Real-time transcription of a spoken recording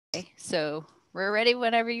Okay, so we're ready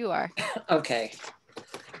whenever you are. Okay.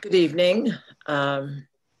 Good evening. 5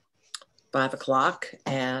 o'clock,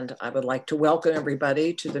 and I would like to welcome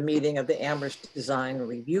everybody to the meeting of the Amherst Design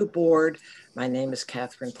Review Board. My name is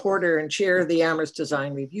Catherine Porter, and Chair of the Amherst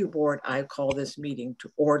Design Review Board. I call this meeting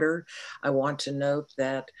to order. I want to note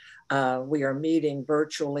that we are meeting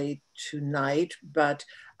virtually tonight, but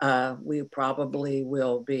we probably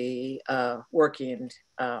will be working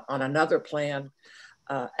on another plan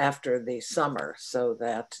after the summer so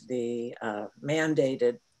that the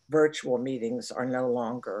mandated virtual meetings are no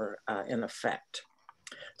longer in effect.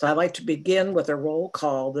 So I'd like to begin with a roll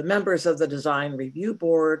call. The members of the Design Review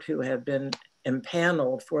Board who have been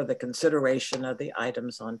impaneled for the consideration of the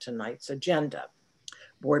items on tonight's agenda.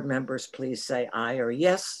 Board members, please say aye or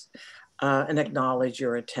yes and acknowledge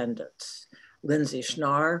your attendance. Lindsay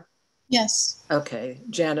Schnarr? Yes. Okay.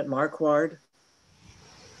 Janet Marquardt?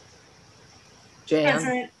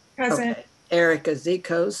 Jan? Present. Okay. Erica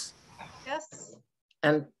Zikos? Yes.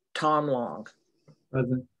 And Tom Long.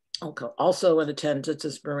 Present. Okay. Also in attendance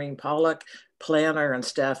is Maureen Pollock, planner and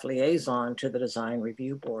staff liaison to the Design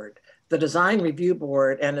Review Board. The Design Review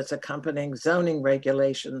Board and its accompanying zoning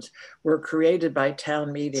regulations were created by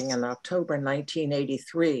town meeting in October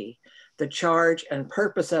 1983. The charge and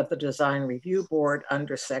purpose of the Design Review Board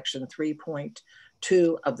under section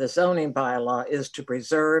 3.2 of the zoning bylaw is to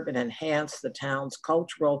preserve and enhance the town's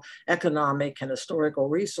cultural, economic, and historical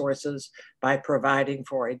resources by providing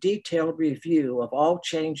for a detailed review of all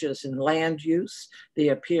changes in land use, the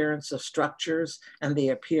appearance of structures, and the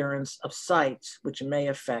appearance of sites which may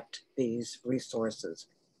affect these resources.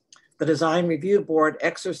 The Design Review Board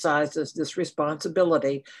exercises this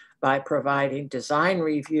responsibility by providing design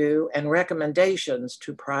review and recommendations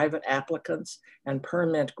to private applicants and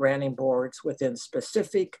permit granting boards within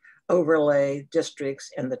specific overlay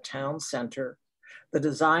districts in the town center, the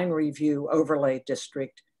Design Review Overlay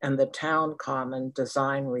District, and the Town Common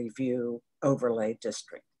Design Review Overlay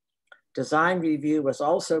District. Design review is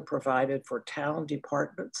also provided for town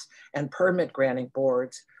departments and permit granting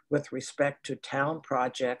boards with respect to town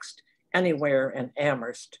projects anywhere in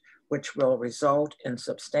Amherst, which will result in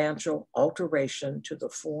substantial alteration to the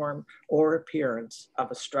form or appearance of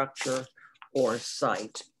a structure or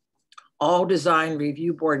site. All Design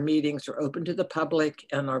Review Board meetings are open to the public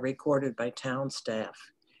and are recorded by town staff.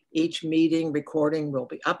 Each meeting recording will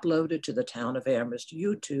be uploaded to the Town of Amherst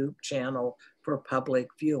YouTube channel for public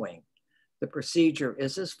viewing. The procedure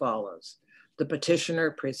is as follows. The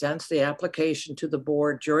petitioner presents the application to the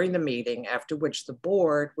board during the meeting, after which the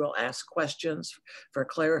board will ask questions for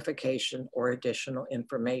clarification or additional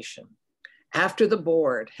information. After the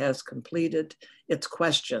board has completed its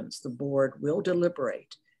questions, the board will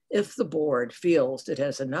deliberate. If the board feels it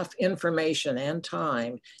has enough information and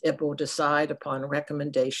time, it will decide upon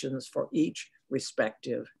recommendations for each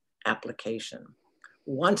respective application.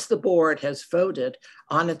 Once the board has voted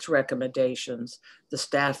on its recommendations, the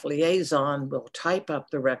staff liaison will type up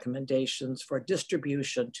the recommendations for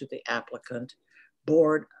distribution to the applicant,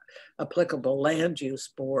 board, applicable land use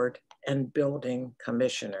board, and building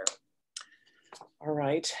commissioner. All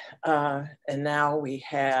right, and now we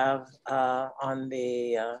have on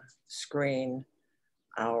the screen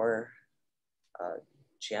our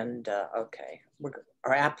agenda. Okay,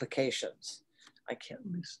 our applications. I can't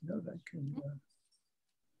at least know that I can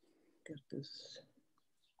get this.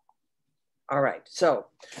 All right, so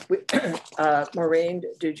Maureen,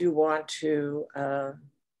 did you want to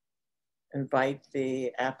invite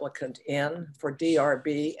the applicant in for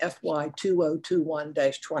DRB FY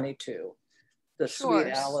 2021-22, the Sure.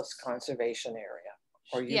 Sweet Alice Conservation Area?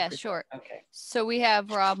 Or you Yeah, prefer? sure. Okay. So we have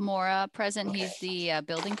Rob Mora present. Okay. He's the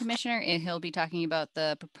building commissioner, and he'll be talking about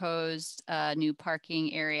the proposed new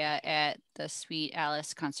parking area at the Sweet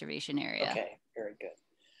Alice Conservation Area. Okay, very good.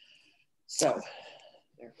 So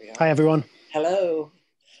there we are. Hi, everyone. Hello.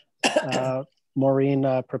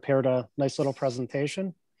 Maureen prepared a nice little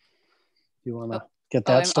presentation. You want to get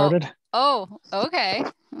that started? Oh, okay.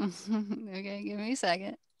 Okay, give me a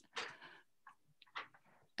second.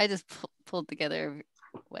 I just pulled together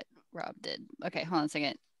what Rob did. Okay, hold on a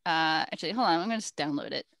second. Actually, hold on. I'm going to just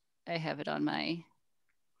download it. I have it on my...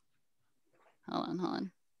 Hold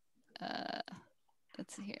on.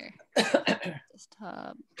 Let's see here.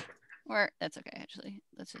 Desktop. Or that's okay, actually.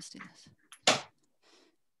 Let's just do this.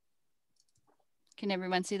 Can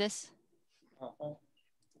everyone see this?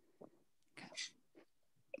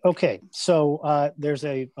 Okay, so there's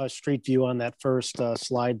a street view on that first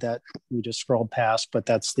slide that we just scrolled past, but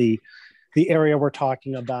that's the area we're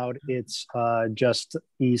talking about. It's just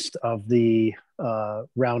east of the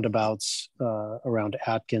roundabouts around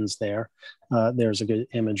Atkins there. There's a good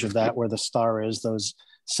image of that where the star is. Those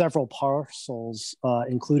several parcels,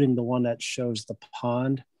 including the one that shows the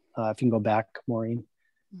pond. If you can go back, Maureen,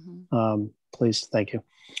 please, thank you.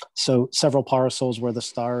 So several parcels where the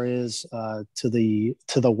star is to the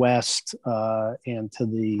west and to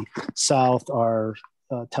the south are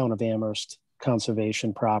Town of Amherst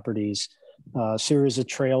conservation properties. Series of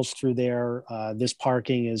trails through there. This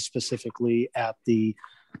parking is specifically at the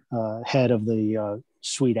head of the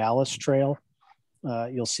Sweet Alice Trail.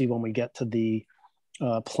 You'll see when we get to the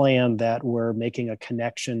plan that we're making a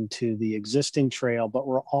connection to the existing trail, but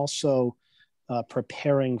we're also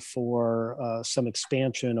preparing for some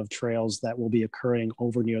expansion of trails that will be occurring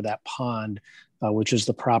over near that pond, which is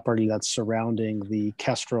the property that's surrounding the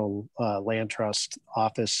Kestrel Land Trust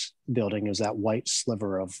office building, is that white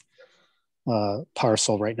sliver of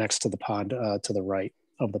parcel right next to the pond, to the right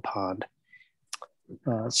of the pond.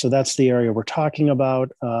 So that's the area we're talking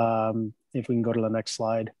about. If we can go to the next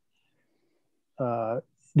slide.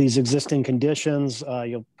 These existing conditions,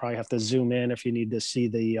 you'll probably have to zoom in if you need to see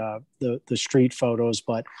the street photos,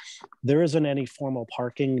 but there isn't any formal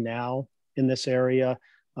parking now in this area.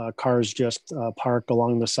 Cars just park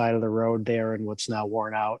along the side of the road there in what's now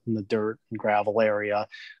worn out in the dirt and gravel area.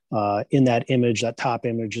 In that image, that top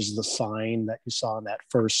image is the sign that you saw on that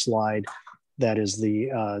first slide. That is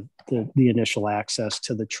the initial access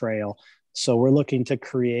to the trail. So we're looking to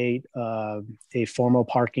create a formal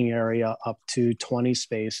parking area up to 20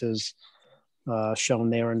 spaces shown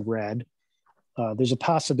there in red. There's a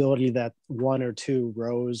possibility that 1 or 2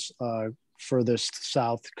 rows furthest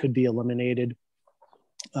south could be eliminated.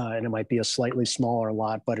 And it might be a slightly smaller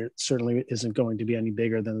lot, but it certainly isn't going to be any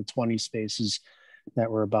bigger than the 20 spaces that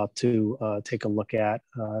we're about to take a look at.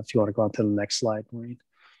 If you want to go on to the next slide, Maureen.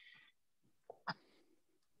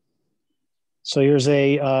 So here's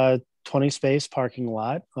a 20 space parking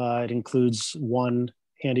lot. It includes 1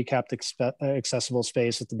 handicapped accessible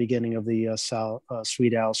space at the beginning of the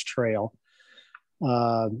Sweet Alice Trail.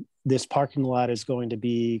 This parking lot is going to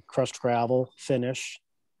be crushed gravel finish,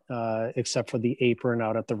 except for the apron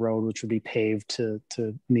out at the road, which would be paved to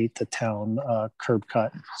meet the town curb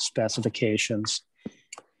cut specifications.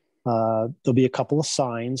 There'll be a couple of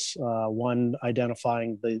signs, one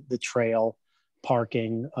identifying the trail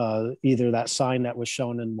parking. Either that sign that was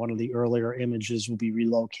shown in one of the earlier images will be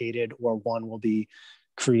relocated, or one will be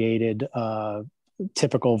created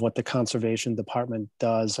typical of what the conservation department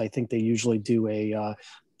does. I think they usually do a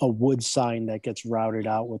wood sign that gets routed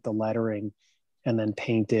out with the lettering and then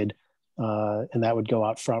painted, and that would go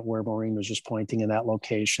out front where Maureen was just pointing in that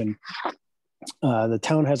location. The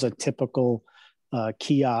town has a typical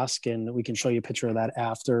kiosk, and we can show you a picture of that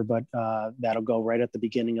after, but that'll go right at the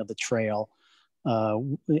beginning of the trail.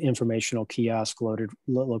 Informational kiosk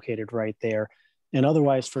located right there. And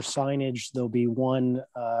otherwise for signage, there'll be 1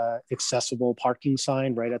 accessible parking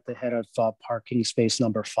sign right at the head of parking space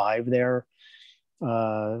number 5 there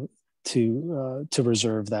to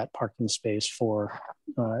reserve that parking space for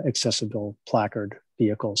accessible placard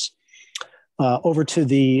vehicles. Over to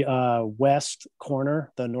the west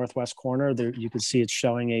corner, the northwest corner, there you can see it's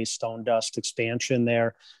showing a stone dust expansion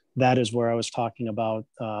there. That is where I was talking about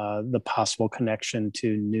the possible connection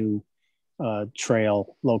to new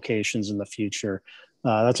trail locations in the future.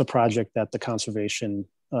 That's a project that the Conservation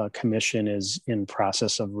Commission is in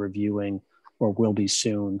process of reviewing, or will be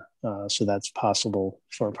soon. So that's possible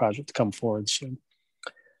for a project to come forward soon.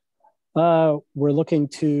 We're looking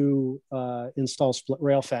to install split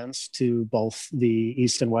rail fence to both the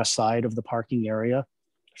east and west side of the parking area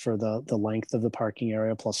for the length of the parking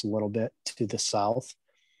area, plus a little bit to the south.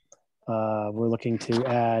 We're looking to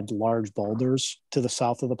add large boulders to the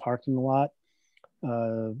south of the parking lot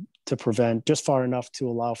to prevent, just far enough to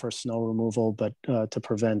allow for snow removal, but to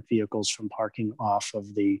prevent vehicles from parking off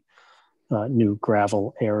of the new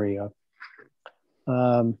gravel area.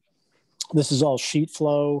 This is all sheet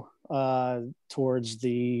flow towards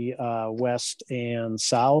the west and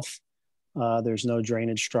south. There's no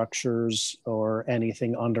drainage structures or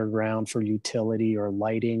anything underground for utility or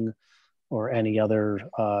lighting or any other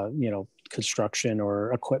construction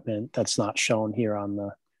or equipment that's not shown here on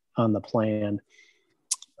the plan.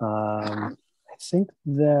 I think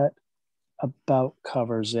that about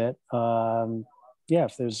covers it. Yeah,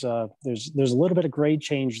 if there's a little bit of grade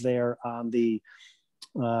change there on the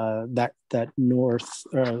that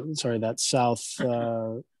south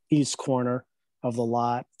east corner of the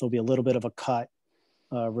lot. There'll be a little bit of a cut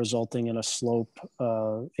resulting in a slope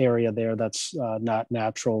area there that's not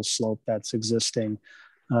natural slope that's existing,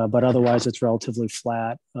 but otherwise it's relatively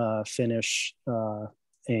flat finish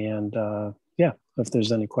and Yeah, if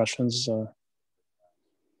there's any questions. Okay,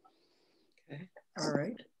 all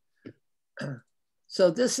right.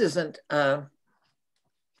 So this isn't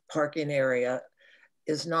parking area,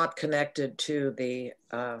 is not connected to the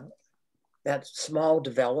that small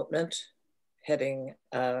development heading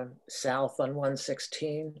south on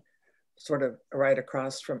 116, sort of right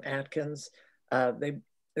across from Atkins.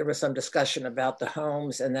 There was some discussion about the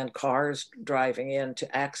homes and then cars driving in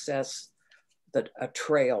to access a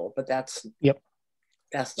trail, but that's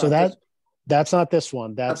that's so not that's not this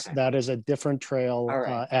one. Okay. That is a different trail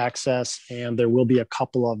Right. access, and there will be a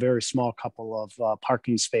very small couple of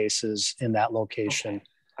parking spaces in that location.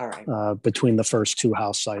 Okay. All right. Between the first two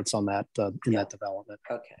house sites on that in that development.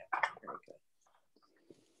 Okay, very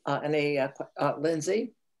good.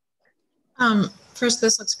 Lindsay? First,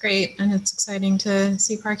 this looks great, and it's exciting to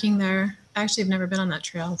see parking there. Actually, I've never been on that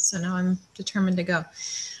trail, so now I'm determined to go.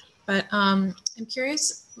 But I'm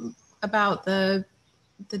curious about the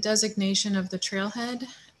designation of the trailhead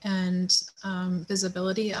and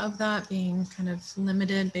visibility of that being kind of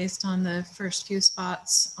limited based on the first few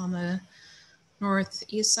spots on the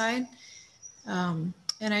northeast side. And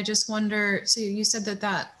I just wonder, so you said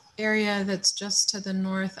that area that's just to the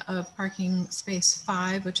north of parking space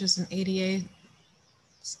 5, which is an ADA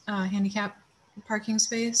handicap parking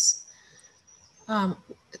space,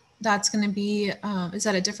 that's going to be, is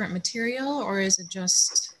that a different material, or is it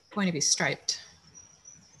just going to be striped?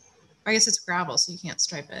 I guess it's gravel, so you can't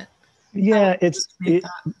stripe it. Yeah,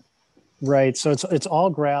 right. So it's all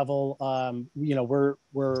gravel. You know,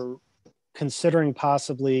 we're considering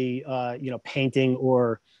possibly painting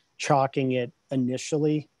or chalking it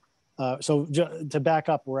initially. So to back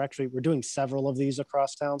up, we're doing several of these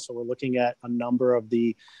across town. So we're looking at a number of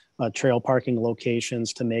the trail parking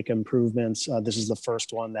locations to make improvements. This is the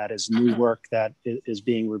first one that is new work that is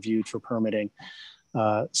being reviewed for permitting.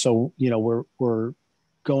 So we're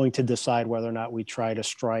going to decide whether or not we try to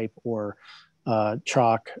stripe or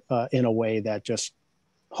chalk in a way that just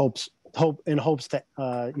hopes to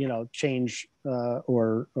change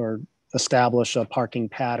or establish a parking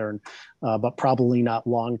pattern, but probably not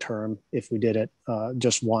long term. If we did it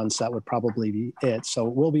just once, that would probably be it. So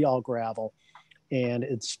it will be all gravel, and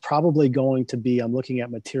it's probably going to be, I'm looking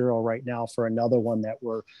at material right now for another one that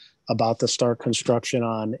we're about to start construction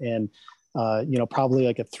on, and probably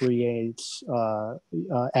like a 3/8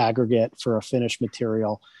 aggregate for a finished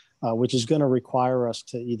material, which is going to require us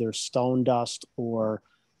to either stone dust or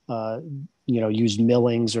use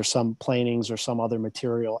millings or some planings or some other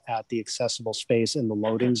material at the accessible space in the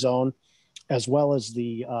loading zone, as well as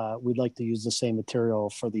we'd like to use the same material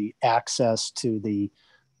for the access to the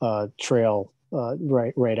trail,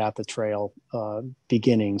 right at the trail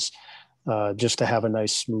beginnings, just to have a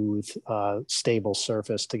nice, smooth, stable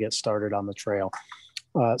surface to get started on the trail.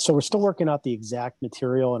 So we're still working out the exact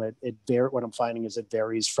material, and what I'm finding is it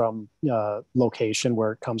varies from location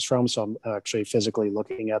where it comes from. So I'm actually physically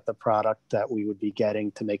looking at the product that we would be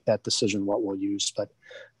getting to make that decision what we'll use. But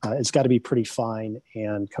it's got to be pretty fine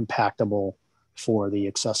and compactable for the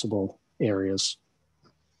accessible areas.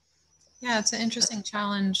 Yeah, it's an interesting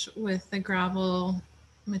challenge with the gravel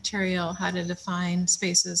material, how to define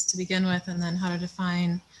spaces to begin with, and then how to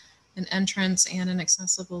define an entrance and an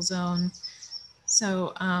accessible zone.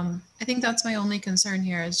 So I think that's my only concern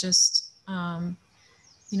here, is just,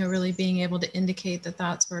 really being able to indicate that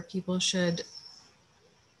that's where people should,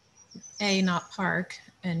 A, not park,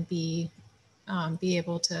 and B, be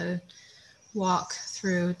able to walk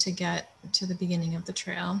through to get to the beginning of the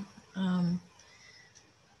trail.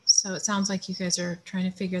 So it sounds like you guys are trying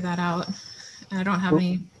to figure that out. And I don't have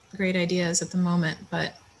any great ideas at the moment,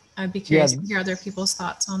 but I'd be curious to hear other people's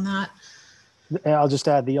thoughts on that. I'll just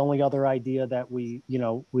add, the only other idea that we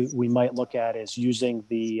might look at is using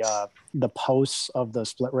the posts of the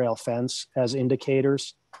split rail fence as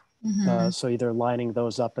indicators. Mm-hmm. So either lining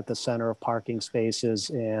those up at the center of parking spaces,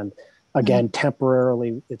 and again,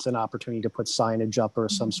 temporarily, it's an opportunity to put signage up or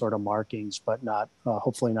some sort of markings, but not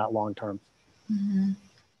hopefully not long term. Mm-hmm.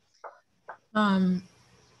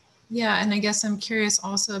 Yeah, and I guess I'm curious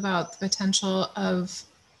also about the potential of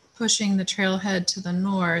pushing the trailhead to the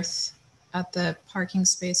north at the parking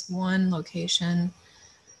space 1 location,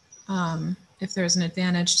 if there's an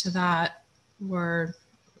advantage to that, or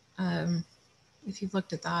if you've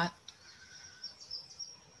looked at that.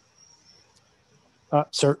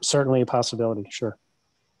 Certainly a possibility, sure.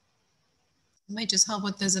 It might just help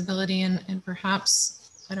with visibility and perhaps,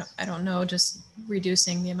 I don't know, just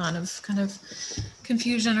reducing the amount of kind of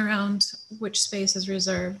confusion around which space is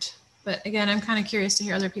reserved. But again, I'm kind of curious to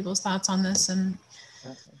hear other people's thoughts on this. And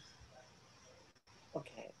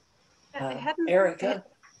Okay. I hadn't, Erica?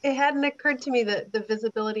 it hadn't occurred to me that the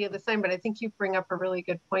visibility of the sign, but I think you bring up a really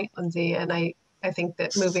good point, Lindsay. And I think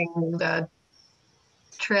that moving the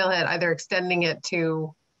trailhead, either extending it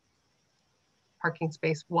to parking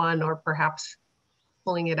space 1 or perhaps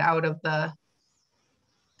pulling it out of the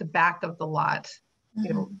back of the lot,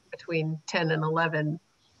 you know, between 10 and 11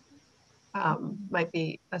 might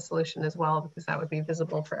be a solution as well, because that would be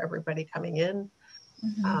visible for everybody coming in.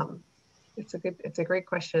 It's a great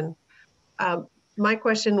question. My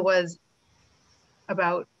question was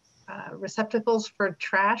about receptacles for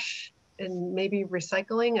trash and maybe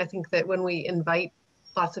recycling. I think that when we invite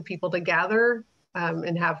lots of people to gather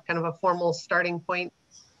and have kind of a formal starting point,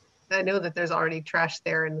 I know that there's already trash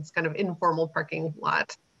there and it's kind of informal parking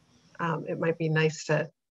lot. It might be nice to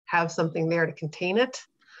have something there to contain it.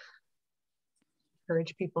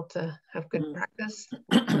 Encourage people to have good practice.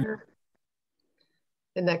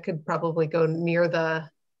 And that could probably go near the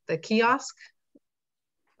kiosk.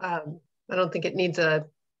 I don't think it needs a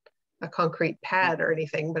concrete pad or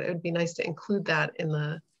anything, but it would be nice to include that in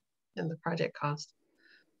the project cost.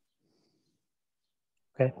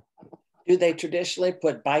 Okay. Do they traditionally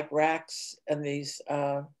put bike racks in these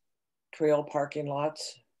trail parking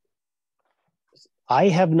lots? I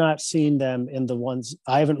have not seen them in the ones,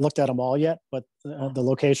 I haven't looked at them all yet, but the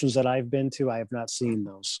locations that I've been to, I have not seen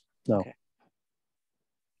those. No. Okay.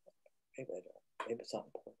 Maybe it's not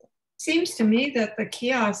important. Seems to me that the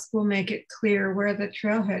kiosk will make it clear where the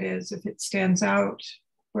trailhead is if it stands out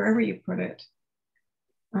wherever you put it.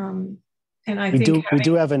 And I think we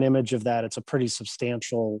do have an image of that. It's a pretty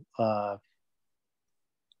substantial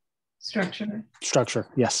structure.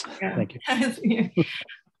 Yes, yeah. Thank you.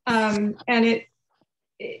 And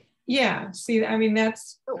yeah, see, I mean,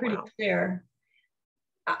 that's pretty clear.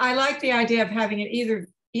 I like the idea of having it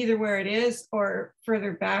either where it is or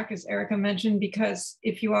further back, as Erica mentioned, because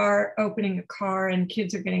if you are opening a car and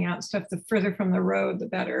kids are getting out and stuff, the further from the road, the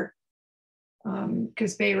better.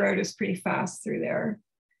 Because Bay Road is pretty fast through there.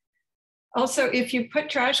 Also, if you put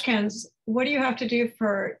trash cans, what do you have to do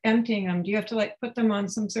for emptying them? Do you have to like put them on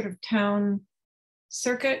some sort of town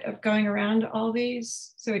circuit of going around all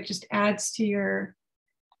these? So it just adds to your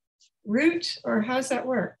route, or how does that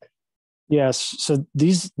work? Yes, so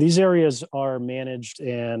these areas are managed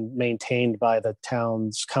and maintained by the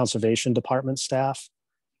town's conservation department staff.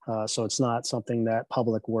 So it's not something that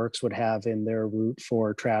Public Works would have in their route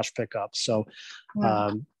for trash pickup. So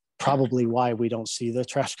probably why we don't see the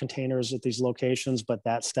trash containers at these locations, but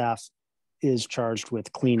that staff is charged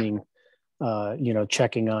with cleaning,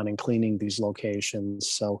 checking on and cleaning these locations.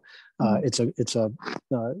 So it's a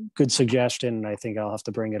good suggestion. And I think I'll have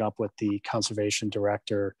to bring it up with the conservation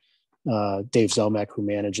director, Dave Zomek, who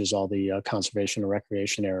manages all the conservation and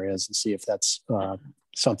recreation areas, and see if that's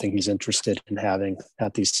something he's interested in having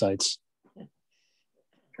at these sites.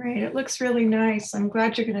 Great, it looks really nice. I'm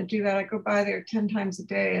glad you're going to do that. I go by there 10 times a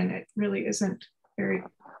day and it really isn't very,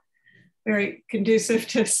 very conducive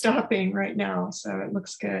to stopping right now. So it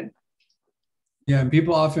looks good. Yeah, and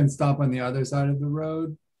people often stop on the other side of the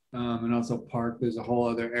road and also park. There's a whole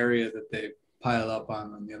other area that they pile up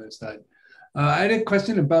on the other side. I had a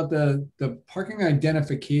question about the parking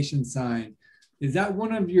identification sign. Is that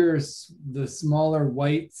one of the smaller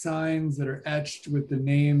white signs that are etched with the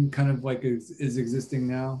name kind of like is existing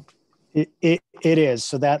now? It is.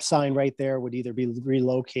 So that sign right there would either be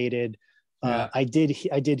relocated. Yeah. I did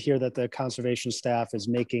hear that the conservation staff is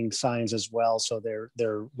making signs as well. So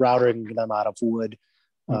they're routing them out of wood.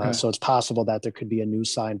 Okay. So it's possible that there could be a new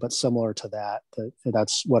sign, but similar to that,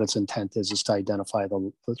 that's what its intent is to identify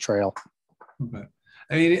the trail. Okay.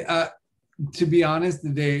 I mean, to be honest,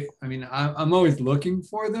 I'm always looking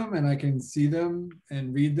for them, and I can see them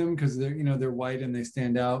and read them because they're white and they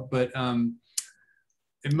stand out. But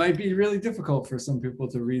it might be really difficult for some people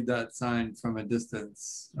to read that sign from a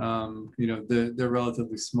distance. They're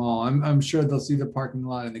relatively small. I'm sure they'll see the parking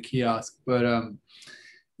lot and the kiosk, but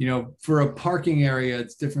for a parking area,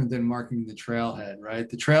 it's different than marking the trailhead, right?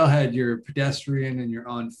 The trailhead, you're a pedestrian and you're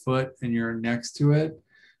on foot and you're next to it.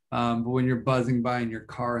 But when you're buzzing by in your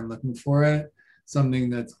car and looking for it, something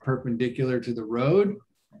that's perpendicular to the road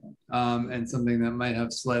and something that might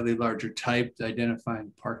have slightly larger type to identify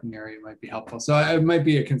the parking area might be helpful. So it might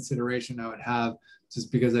be a consideration I would have,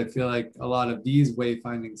 just because I feel like a lot of these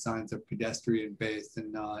wayfinding signs are pedestrian based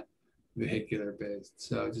and not vehicular based.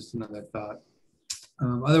 So just another thought.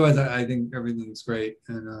 Otherwise, I think everything's great,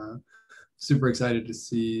 and super excited to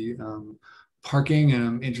see parking, and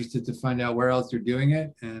I'm interested to find out where else you're doing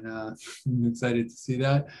it, and I'm excited to see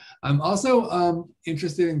that. I'm also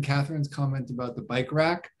interested in Catherine's comment about the bike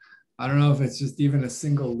rack. I don't know if it's just even a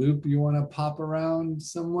single loop you want to pop around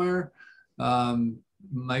somewhere,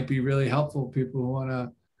 might be really helpful. People who want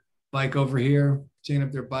to bike over here, chain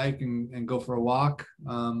up their bike and go for a walk.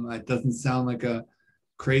 It doesn't sound like a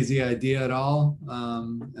crazy idea at all.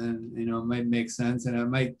 And, you know, it might make sense. And I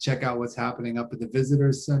might check out what's happening up at the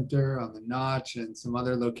Visitors Center on the Notch and some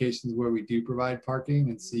other locations where we do provide parking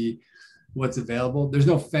and see what's available. There's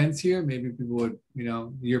no fence here. Maybe people would, you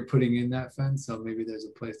know, you're putting in that fence, so maybe there's a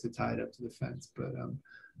place to tie it up to the fence. But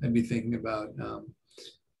I'd be thinking about,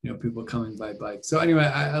 you know, people coming by bike. So anyway,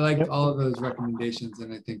 I like all of those recommendations,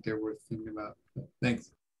 and I think they're worth thinking about.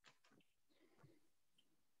 Thanks.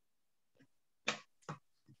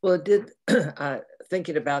 Well, it did,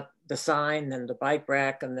 thinking about the sign and the bike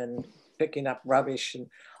rack and then picking up rubbish and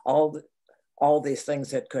all these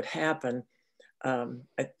things that could happen.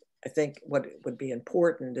 I think what would be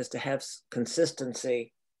important is to have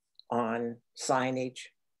consistency on signage.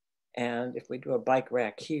 And if we do a bike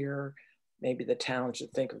rack here, maybe the town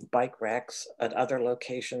should think of bike racks at other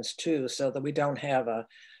locations too, so that we don't have a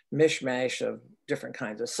mishmash of different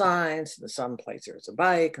kinds of signs. In some place there's a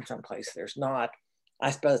bike, in some place there's not.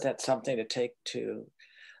 I suppose that's something to take to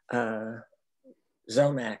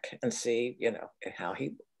Zomac and see, you know, how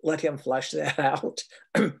he let him flush that out.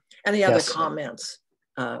 Any other comments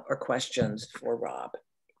or questions for Rob?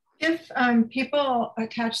 If people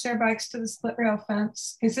attach their bikes to the split rail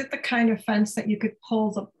fence, is it the kind of fence that you could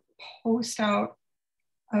pull the post out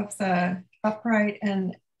of the upright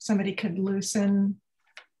and somebody could loosen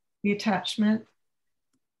the attachment?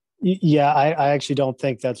 Yeah, I actually don't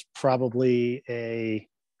think that's probably a,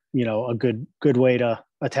 you know, a good way to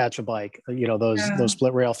attach a bike. You know, those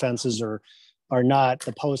split rail fences are not,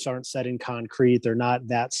 the posts aren't set in concrete. They're not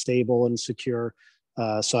that stable and secure.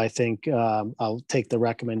 So I think I'll take the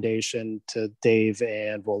recommendation to Dave,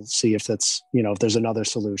 and we'll see if that's, you know, if there's another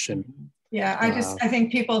solution. Yeah, I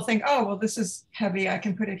think people think, oh, well, this is heavy, I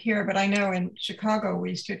can put it here. But I know in Chicago,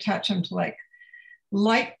 we used to attach them to like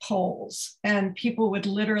light poles, and people would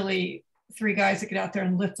literally, 3 guys that get out there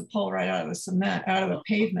and lift the pole right out of the cement, out of the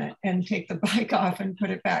pavement, and take the bike off and put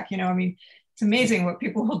it back. You know, I mean, it's amazing what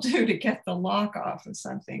people will do to get the lock off of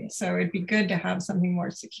something. So it'd be good to have something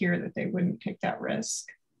more secure that they wouldn't take that risk.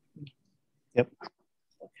 Yep.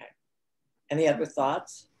 Okay. Any other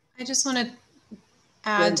thoughts? I just want to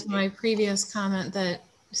add to my previous comment that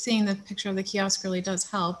seeing the picture of the kiosk really does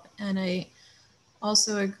help. And I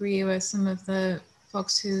also agree with some of the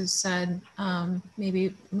folks who said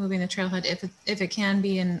maybe moving the trailhead, if it can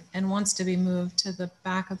be and wants to be moved to the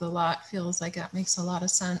back of the lot, feels like that makes a lot of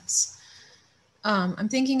sense. I'm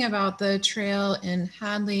thinking about the trail in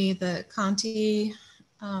Hadley, the Conti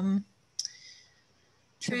trail.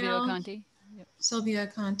 Silvio Conti. Yep. Silvio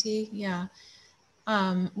Conti, yeah.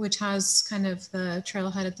 Which has kind of the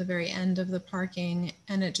trailhead at the very end of the parking,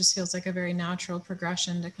 and it just feels like a very natural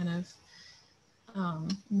progression to kind of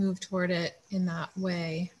move toward it in that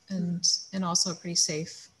way, and also a pretty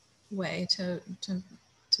safe way to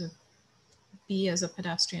be as a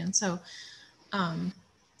pedestrian. So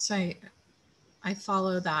so I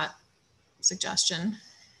follow that suggestion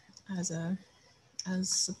as a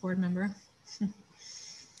board member.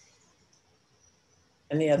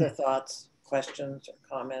 Any other thoughts, questions, or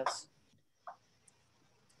comments?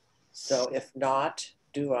 So if not,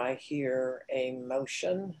 do I hear a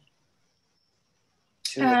motion?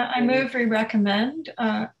 I move we recommend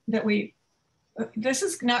that we, this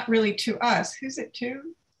is not really to us. Who's it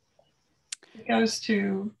to? It goes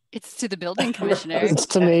to... It's to the building commissioner. It's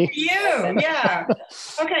to me. You, yeah.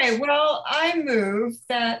 Okay, well, I move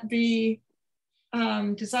that the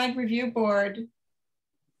design review board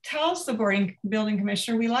tells the building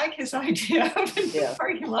commissioner we like his idea of a new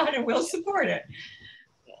parking lot and we'll support it.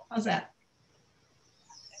 How's that?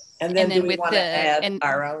 And then do we want to add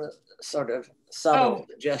our own sort of subtle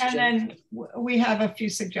suggestions? And then we have a few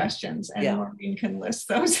suggestions, and Maureen can list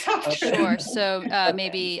those after. Sure. So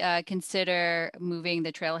maybe consider moving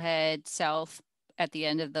the trailhead south at the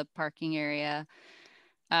end of the parking area.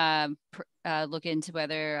 Look into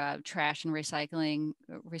whether trash and recycling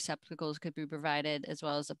receptacles could be provided, as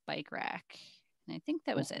well as a bike rack. And I think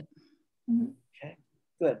that was it. Okay,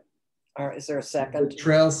 good. All right, is there a second? The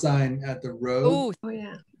trail sign at the road. Oh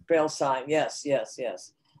yeah. Trail sign, yes.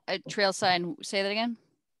 A trail sign, say that again?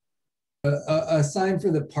 A sign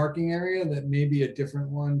for the parking area that may be a different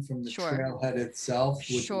one from the Sure. trailhead itself.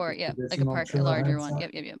 Sure, yeah, like a larger one.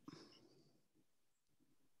 Yep.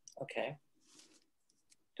 Okay.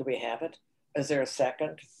 Do we have it? Is there a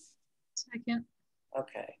second? Second.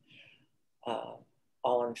 Okay.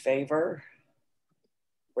 All in favor?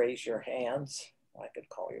 Raise your hands. I could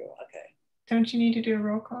call you. Okay. Don't you need to do a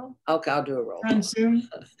roll call? Okay, I'll do a roll On call. Zoom?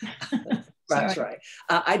 That's right.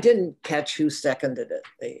 I didn't catch who seconded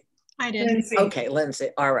it. I did. Lindsay. Okay, Lindsay.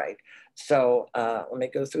 All right. So let me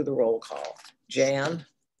go through the roll call. Jan?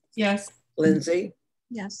 Yes. Lindsay?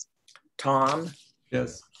 Yes. Tom?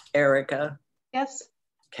 Yes. Erica? Yes.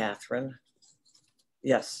 Catherine?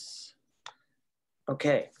 Yes.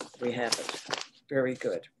 Okay, we have it. Very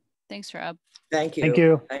good. Thanks, Rob. Thank you. Thank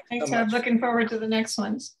you. Thanks, so Rob. much. Looking forward to the next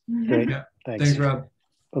ones. Great. Yeah. Thanks. Thanks, Rob.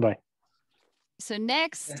 Bye-bye. So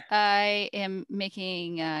next, I am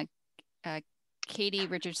making Katie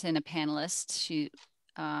Richardson a panelist.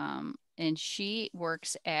 And she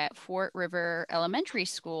works at Fort River Elementary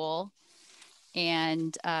School,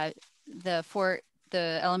 and the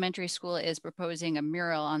elementary school is proposing a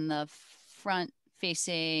mural on the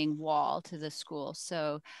front-facing wall to the school.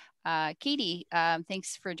 So, Katie,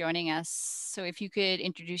 thanks for joining us. So, if you could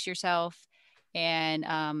introduce yourself, and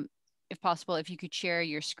if possible, if you could share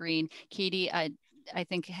your screen. Katie, I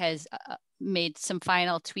think has made some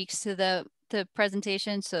final tweaks to the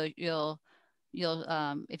presentation, so you'll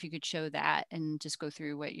if you could show that and just go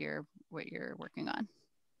through what you're working on.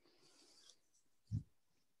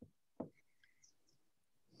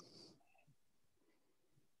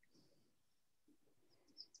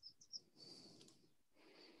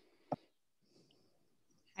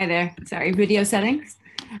 Hi there. Sorry, video settings.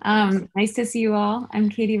 Nice to see you all. I'm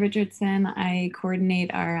Katie Richardson. I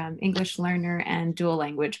coordinate our English learner and dual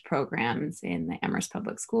language programs in the Amherst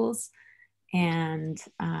Public Schools. And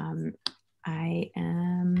I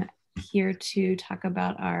am here to talk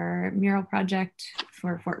about our mural project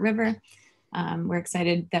for Fort River. We're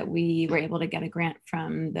excited that we were able to get a grant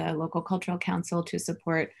from the local cultural council to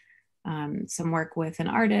support some work with an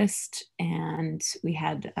artist. And we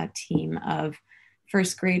had a team of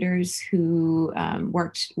first graders who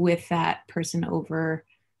worked with that person over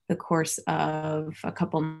the course of a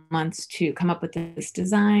couple months to come up with this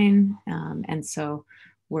design. And so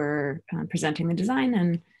we're presenting the design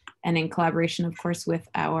and in collaboration, of course, with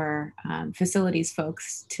our facilities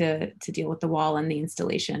folks to deal with the wall and the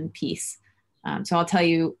installation piece. So I'll tell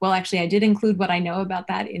you, well, actually, I did include what I know about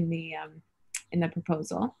that in the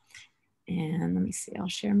proposal. And let me see, I'll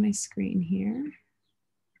share my screen here.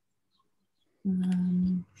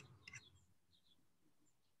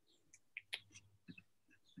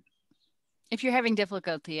 If you're having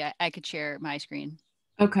difficulty, I could share my screen.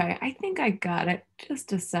 Okay, I think I got it.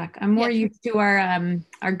 Just a sec. I'm more used to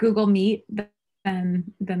our Google Meet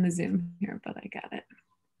than the Zoom here, but I got it.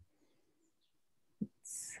 Let's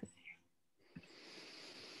see.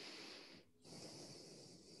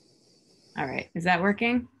 All right, is that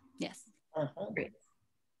working? Yes. Great.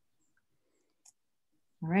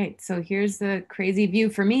 All right, so here's the crazy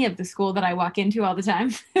view for me of the school that I walk into all the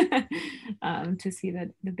time to see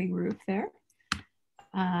the big roof there.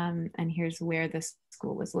 And here's where the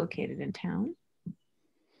school was located in town.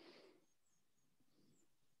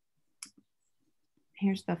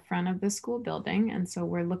 Here's the front of the school building. And so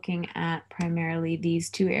we're looking at primarily these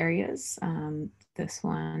two areas, this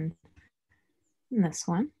one and this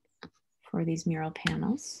one for these mural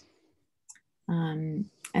panels.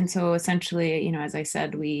 And so essentially, you know, as I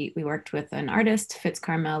said, we worked with an artist, Fitz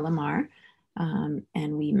Carmel Lamar,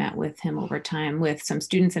 and we met with him over time with some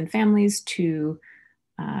students and families to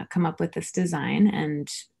come up with this design. And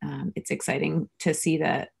it's exciting to see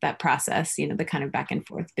that process, you know, the kind of back and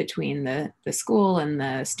forth between the school and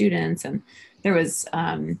the students. And there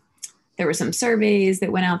were some surveys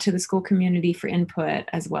that went out to the school community for input,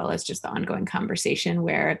 as well as just the ongoing conversation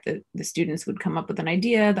where the students would come up with an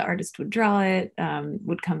idea, the artist would draw it,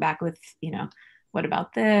 would come back with, you know, what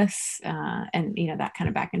about this? And, you know, that kind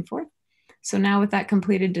of back and forth. So now with that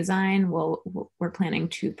completed design, we're planning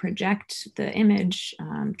to project the image,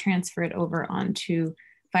 transfer it over onto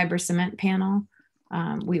fiber cement panel.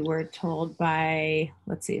 We were told by,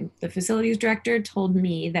 let's see, the facilities director told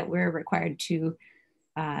me that we're required to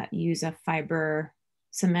use a fiber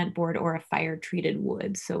cement board or a fire treated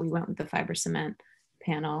wood. So we went with the fiber cement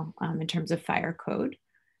panel in terms of fire code.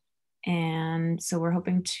 And so we're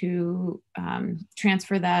hoping to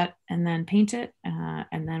transfer that and then paint it.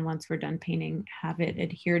 And then once we're done painting, have it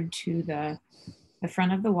adhered to the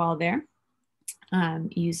front of the wall there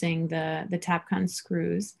using the Tapcon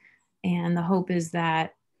screws. And the hope is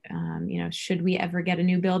that, you know, should we ever get a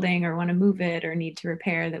new building or want to move it or need to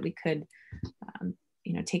repair, that we could,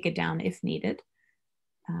 you know, take it down if needed.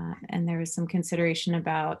 And there was some consideration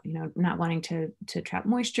about, you know, not wanting to trap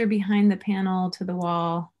moisture behind the panel to the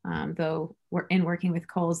wall. Though working with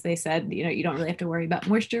Kohl's, they said, you know, you don't really have to worry about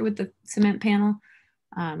moisture with the cement panel.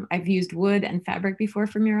 I've used wood and fabric before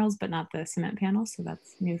for murals, but not the cement panel. So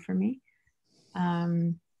that's new for me.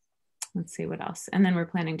 let's see what else. And then we're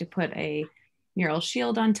planning to put a mural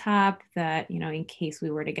shield on top that, you know, in case we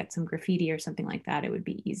were to get some graffiti or something like that, it would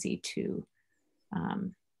be easy to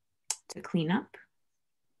clean up.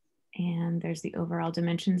 And there's the overall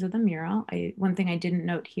dimensions of the mural. One thing I didn't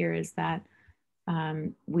note here is that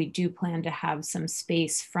we do plan to have some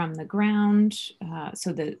space from the ground.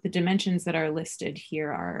 So the dimensions that are listed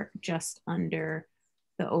here are just under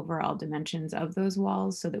the overall dimensions of those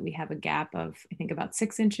walls, so that we have a gap of, I think, about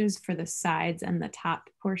 6 inches for the sides and the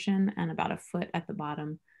top portion, and about a foot at the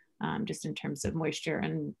bottom, just in terms of moisture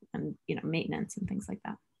and you know, maintenance and things like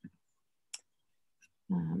that.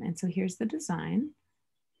 And so here's the design.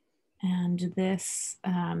 And this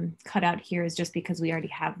cutout here is just because we already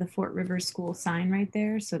have the Fort River School sign right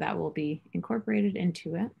there, so that will be incorporated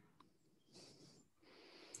into it.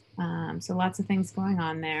 So lots of things going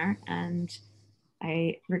on there. And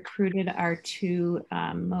I recruited our 2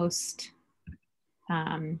 most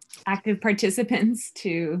active participants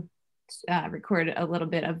to record a little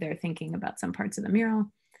bit of their thinking about some parts of the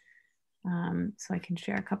mural. So I can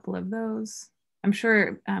share a couple of those. I'm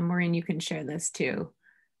sure, Maureen, you can share this too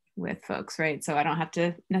with folks, right? So I don't have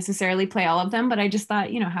to necessarily play all of them, but I just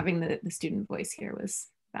thought, you know, having the student voice here was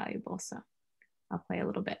valuable. So I'll play a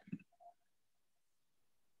little bit.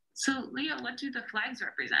 So Leah, what do the flags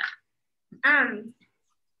represent?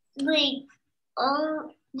 Like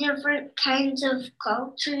all different kinds of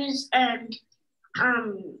cultures, and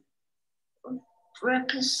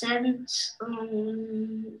represents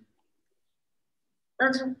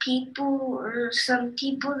other people, or some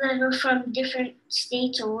people that are from different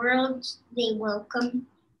states or worlds, they welcome.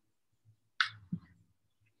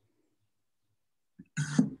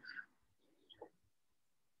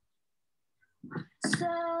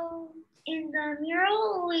 So in the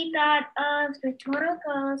mural, we thought of the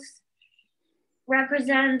tortogos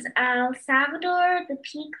represents El Salvador, the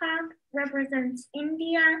peacock represents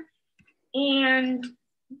India, and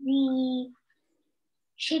the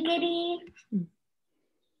chickadee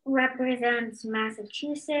represents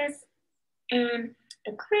Massachusetts, and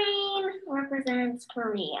the crane represents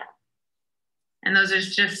Korea. And those are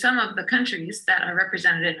just some of the countries that are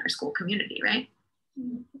represented in our school community, right?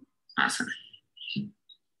 Mm-hmm. Awesome.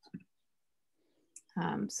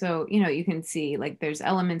 So, you know, you can see like there's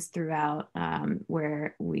elements throughout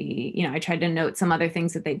where we, you know, I tried to note some other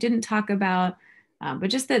things that they didn't talk about, but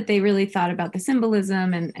just that they really thought about the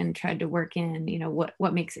symbolism and tried to work in, you know,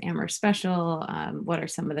 what makes Amherst special, what are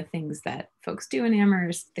some of the things that folks do in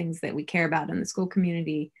Amherst, things that we care about in the school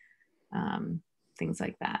community, things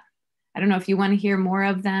like that. I don't know if you want to hear more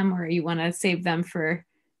of them or you want to save them for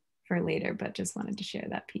later, but just wanted to share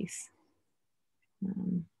that piece.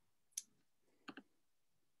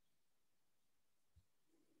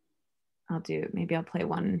 Maybe I'll play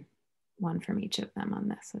one from each of them on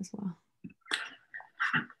this as well.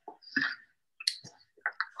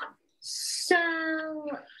 So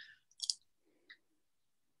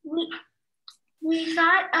we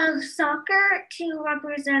thought of soccer to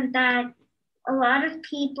represent that a lot of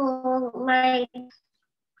people like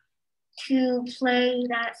to play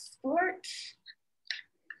that sport.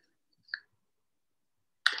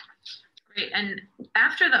 Great. And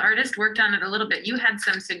after the artist worked on it a little bit, you had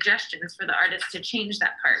some suggestions for the artist to change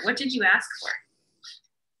that part. What did you ask for?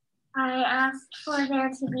 I asked for there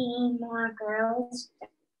to be more girls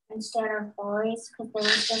instead of boys, because there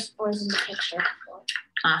was just boys in the picture before.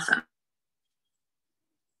 Awesome.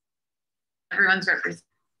 Everyone's represented,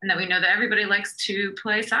 and that we know that everybody likes to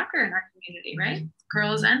play soccer in our community, right?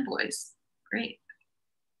 Girls and boys. Great.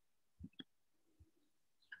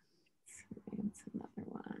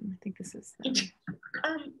 I think this is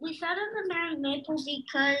we thought of the Merry Maple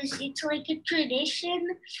because it's like a tradition,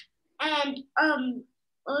 and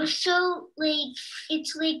also like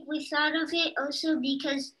it's like we thought of it also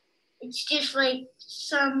because it's just like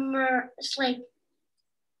summer, it's like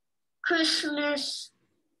Christmas.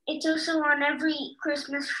 It's also on every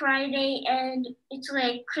Christmas Friday, and it's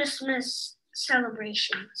like Christmas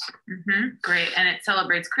celebrations. Mm-hmm. Great. And it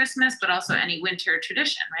celebrates Christmas, but also any winter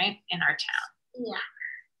tradition, right, in our town. Yeah.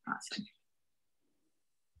 Awesome.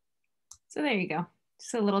 So there you go.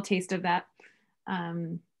 Just a little taste of that.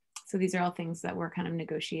 So these are all things that were kind of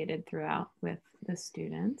negotiated throughout with the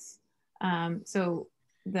students. So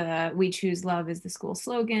the We Choose Love is the school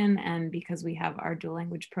slogan, and because we have our dual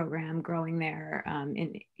language program growing there,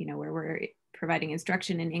 in where we're providing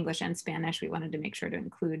instruction in English and Spanish, we wanted to make sure to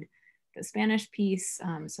include the Spanish piece.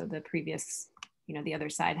 So the previous, the other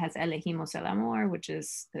side has Elegimos el Amor, which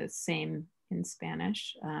is the same in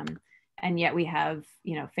Spanish, and yet we have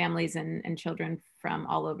families and children from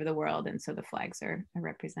all over the world, and so the flags are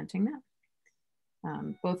representing that.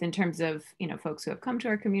 both in terms of, you know, folks who have come to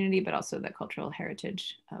our community, but also the cultural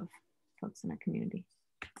heritage of folks in our community.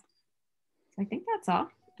 So I think that's all.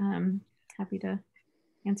 Happy to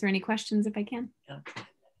answer any questions if I can. Yeah.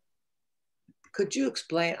 Could you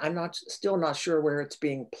explain, I'm still not sure where it's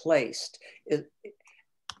being placed.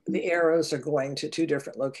 The arrows are going to two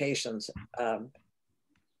different locations.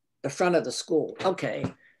 The front of the school, okay.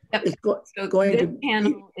 Yep. So this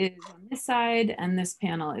panel is on this side and this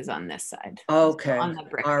panel is on this side. Okay, on the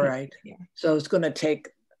brick all right. here. So it's going to take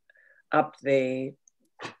up the,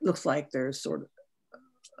 looks like there's sort of,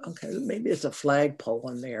 okay, maybe it's a flagpole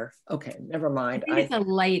in there. Okay, never mind. I think it's a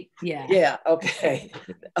light, yeah. Yeah, okay.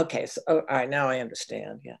 Okay, so all right, now I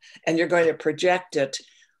understand, yeah. And you're going to project it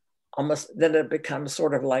almost, then it becomes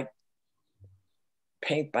sort of like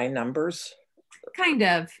paint by numbers? Kind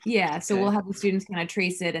of, yeah. So Okay. we'll have the students kind of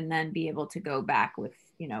trace it and then be able to go back with,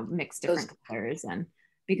 you know, mix different colors, and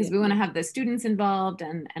because we want to have the students involved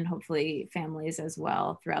and hopefully families as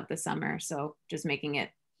well throughout the summer. So just making it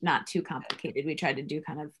not too complicated. We try to do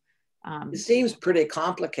kind of. It seems pretty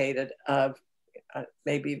complicated.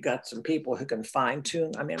 Maybe you've got some people who can fine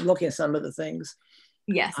tune. I mean, I'm looking at some of the things.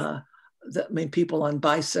 Yes. I mean, people on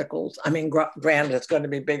bicycles. I mean, granted, it's going to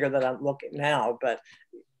be bigger than I'm looking now, but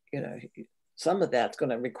you know, some of that's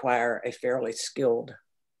going to require a fairly skilled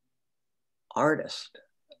artist.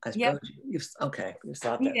 I suppose. Yep. You've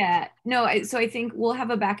thought that. Yeah, no, so I think we'll have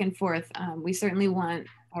a back and forth. We certainly want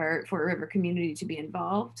our Fort River community to be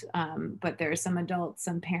involved, but there are some adults,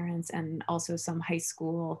 some parents, and also some high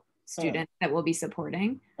school students that will be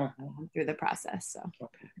supporting through the process. So.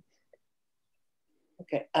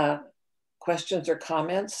 Okay. Questions or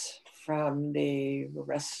comments from the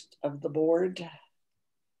rest of the board?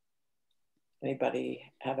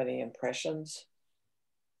 Anybody have any impressions,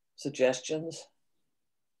 suggestions?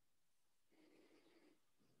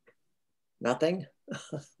 Nothing?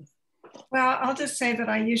 Well, I'll just say that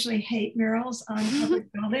I usually hate murals on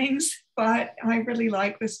public buildings, but I really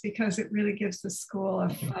like this because it really gives the school a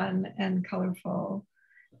fun and colorful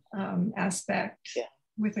aspect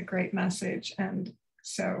with a great message. And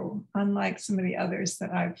so unlike some of the others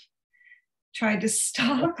that I've tried to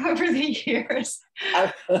stop over the years,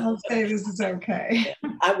 I'll say this is okay.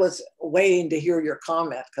 I was waiting to hear your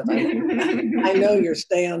comment because I know your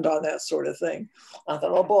stand on that sort of thing. I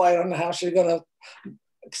thought, oh boy, I don't know how she's going to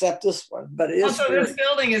accept this one, but it is. Also, this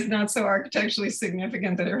building is not so architecturally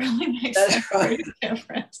significant that it really makes a great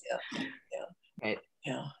difference. Yeah. Right.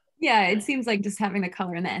 Yeah. Yeah, it seems like just having the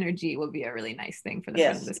color and the energy will be a really nice thing for the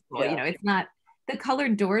front of the school. You know, it's not, the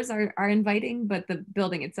colored doors are inviting, but the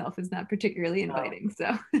building itself is not particularly inviting.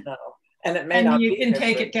 So no. And it may not you be can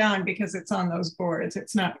take it down because it's on those boards.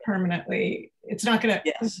 It's not permanently, it's not going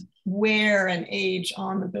to wear an age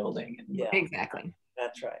on the building. Yeah, exactly.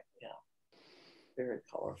 That's right. Yeah. Very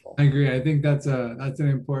colorful. I agree. I think that's an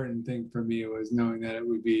important thing for me, was knowing that it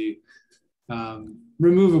would be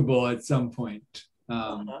removable at some point,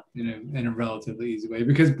 in a relatively easy way,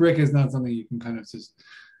 because brick is not something you can kind of just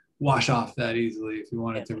wash off that easily if you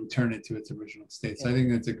wanted to return it to its original state. So I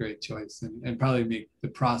think that's a great choice, and probably make the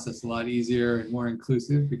process a lot easier and more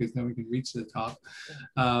inclusive, because then we can reach the top.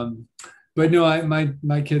 But no,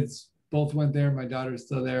 my kids both went there. My daughter's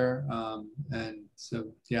still there. And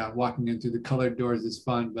so, yeah, walking in through the colored doors is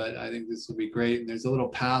fun, but I think this will be great. And there's a little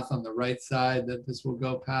path on the right side that this will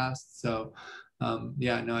go past. So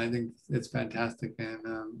yeah, no, I think it's fantastic. And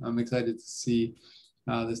I'm excited to see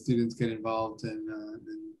the students get involved and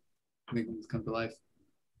make them come to life.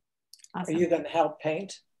 Awesome. Are you going to help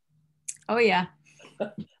paint? Oh yeah.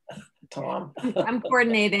 Tom. I'm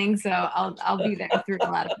coordinating, so I'll be there through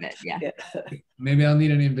a lot of it. Yeah. Maybe I'll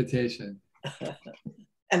need an invitation.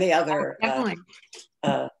 Any other definitely.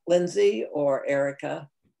 Lindsay or Erica?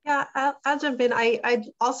 Yeah, I'll jump in. I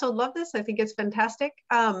also love this. I think it's fantastic.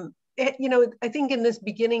 You know, I think in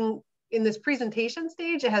this presentation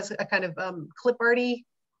stage, it has a kind of clip arty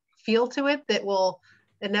feel to it that will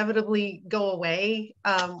inevitably go away.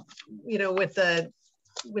 You know, with the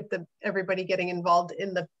everybody getting involved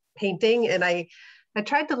in the painting. And I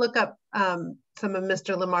tried to look up some of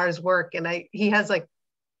Mr. Lamar's work, and he has, like,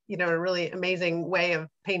 you know, a really amazing way of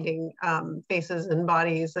painting faces and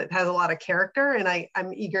bodies that has a lot of character. And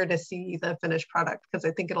I'm eager to see the finished product, because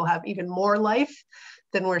I think it'll have even more life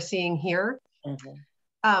than we're seeing here.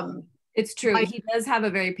 Mm-hmm. It's true. He does have a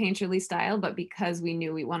very painterly style, but because we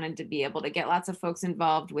knew we wanted to be able to get lots of folks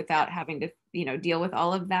involved without having to, you know, deal with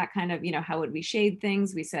all of that kind of, you know, how would we shade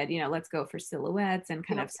things? We said, you know, let's go for silhouettes and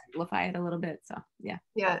kind of simplify it a little bit. So, yeah.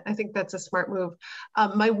 Yeah, I think that's a smart move.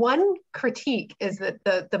 My one critique is that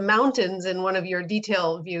the mountains in one of your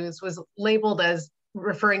detail views was labeled as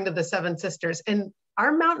referring to the Seven Sisters. And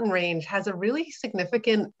our mountain range has a really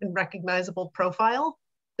significant and recognizable profile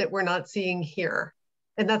that we're not seeing here.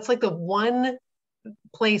 And that's like the one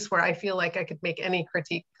place where I feel like I could make any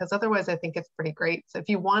critique, because otherwise I think it's pretty great. So if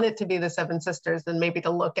you want it to be the Seven Sisters, then maybe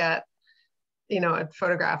to look at, you know, a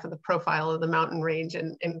photograph of the profile of the mountain range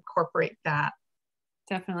and incorporate that.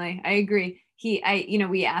 Definitely. I agree. We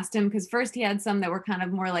asked him, because first he had some that were kind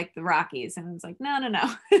of more like the Rockies, and it's like, no,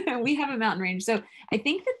 we have a mountain range. So I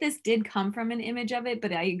think that this did come from an image of it,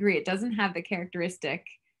 but I agree, it doesn't have the characteristic,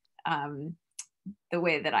 the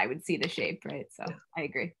way that I would see the shape, right? So I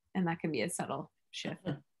agree. And that can be a subtle shift.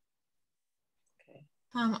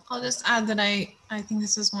 I'll just add that I think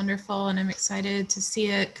this is wonderful, and I'm excited to see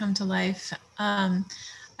it come to life. I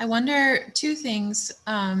wonder two things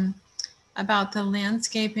about the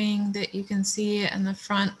landscaping that you can see in the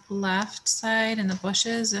front left side and the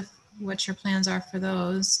bushes, what your plans are for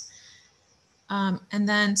those. And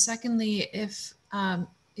then secondly, if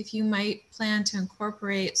you might plan to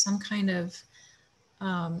incorporate some kind of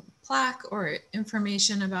plaque or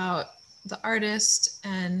information about the artist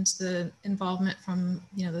and the involvement from,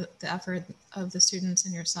 you know, the effort of the students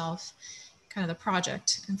and yourself, kind of the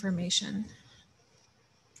project information.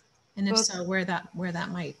 And if so, where that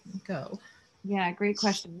might go. Yeah, great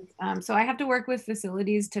question. So I have to work with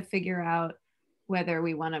facilities to figure out whether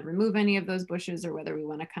we want to remove any of those bushes or whether we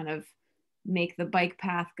want to kind of make the bike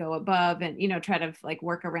path go above and, you know, try to like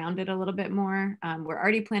work around it a little bit more. We're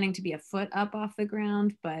already planning to be a foot up off the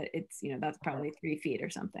ground, but it's, you know, that's probably 3 feet or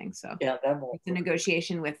something. So yeah, it's a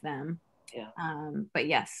negotiation with them. Yeah. But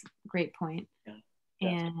yes, great point. Yeah,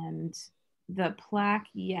 and the plaque,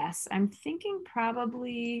 yes, I'm thinking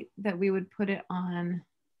probably that we would put it on,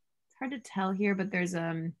 it's hard to tell here, but there's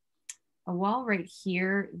a wall right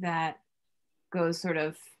here that goes sort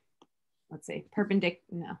of, let's say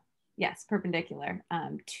perpendicular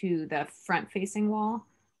to the front facing wall.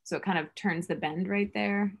 So it kind of turns the bend right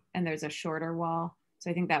there, and there's a shorter wall.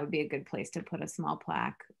 So I think that would be a good place to put a small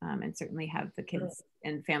plaque, and certainly have the kids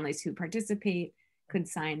and families who participate could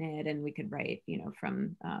sign it, and we could write, you know,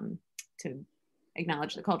 from to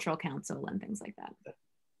acknowledge the cultural council and things like that.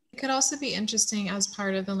 It could also be interesting as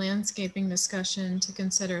part of the landscaping discussion to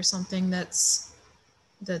consider something that's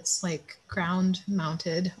like ground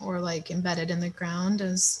mounted or like embedded in the ground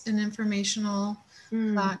as an informational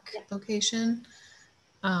plaque location.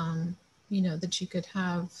 You know, that you could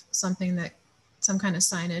have something that, some kind of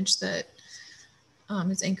signage that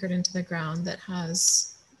is anchored into the ground that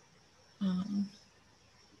has,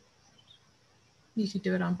 you could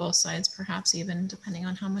do it on both sides, perhaps even depending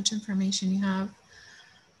on how much information you have.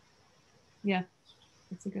 Yeah,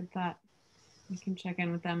 that's a good thought. We can check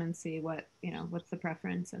in with them and see what, you know, what's the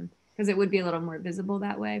preference, and because it would be a little more visible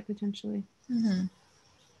that way potentially.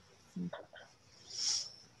 Mm-hmm.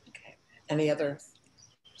 Okay. Any other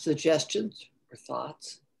suggestions or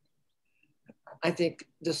thoughts? I think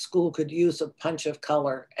the school could use a punch of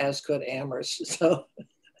color, as could Amherst. So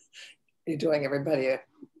you're doing everybody a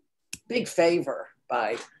big favor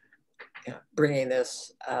by, you know, bringing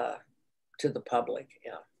this to the public.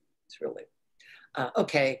 Yeah, it's really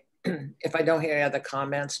okay. If I don't hear any other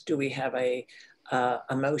comments, do we have a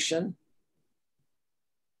motion?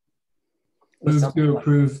 Move to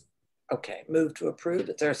approve. Okay, move to approve.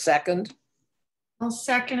 Is there a second? I'll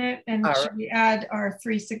second it. And should we add our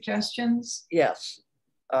 3 suggestions? Yes.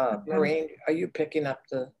 Maureen, are you picking up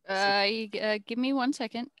the? Give me 1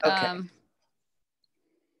 second. Okay.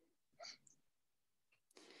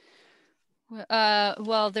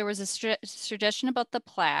 Well, there was a suggestion about the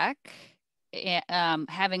plaque,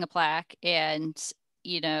 having a plaque, and,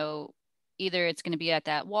 you know, either it's going to be at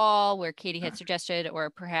that wall where Katie had suggested,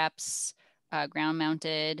 or perhaps ground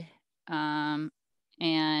mounted.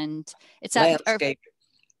 And it's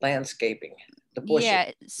landscaping. The bushes.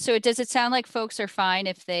 Yeah. So does it sound like folks are fine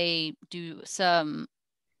if they do some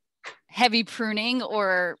heavy pruning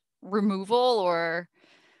or removal, or?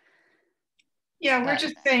 Yeah, we're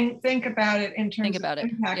just saying, think about it in terms of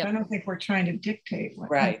impact. Yep. I don't think we're trying to dictate what.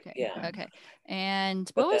 Right. Okay. Yeah. Okay. And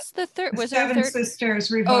what was the third? Was there a third? Seven Sisters,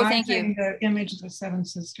 revising the image of the Seven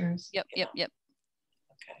Sisters. Yep. Yep. Yep.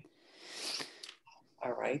 Okay.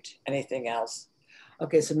 All right. Anything else?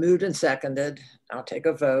 Okay. So moved and seconded. I'll take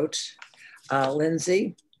a vote.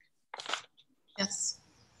 Lindsay? Yes.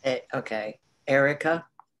 Okay. Erica?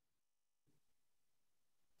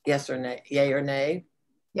 Yes or nay? Yay or nay?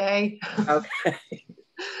 Yay. Okay.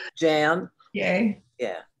 Jan? Yay.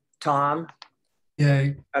 Yeah. Tom?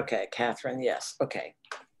 Yay. Okay. Catherine? Yes. Okay.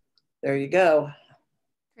 There you go.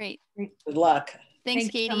 Great. Good luck. Thanks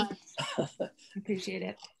Katie. So much. Appreciate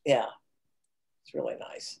it. Yeah. It's really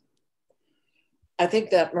nice. I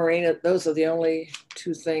think that, Marina, those are the only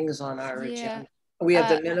two things on our agenda. We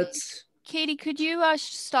have the minutes. Katie, could you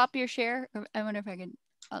stop your share? I wonder if I can,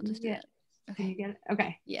 I'll just do that. Okay. Can you get it?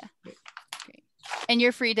 Okay. Yeah. Great. And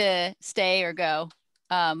you're free to stay or go.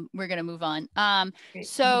 We're going to move on.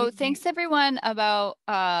 So thanks everyone about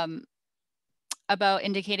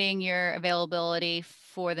indicating your availability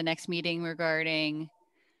for the next meeting regarding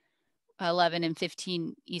 11 and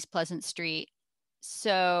 15 East Pleasant Street.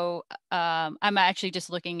 So I'm actually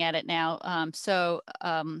just looking at it now.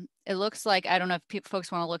 It looks like, I don't know if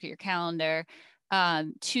folks want to look at your calendar.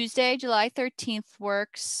 Tuesday, July 13th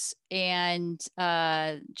works, and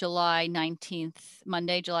July 19th,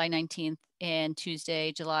 Monday, July 19th, and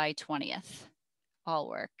Tuesday, July 20th all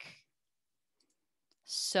work.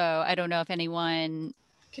 So I don't know if anyone.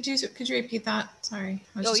 Could you repeat that? Sorry.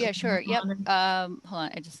 Oh yeah, sure. Yep. Hold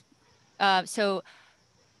on. I just. So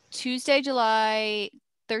Tuesday, July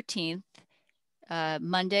 13th,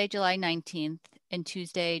 Monday, July 19th, and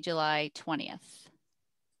Tuesday, July 20th.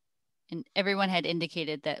 And everyone had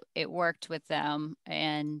indicated that it worked with them.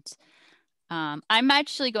 And I'm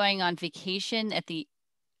actually going on vacation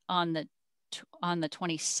on the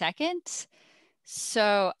 22nd.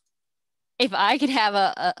 So if I could have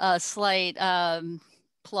a slight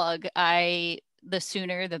plug, the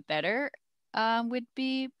sooner the better would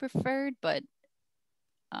be preferred, but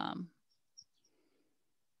I'm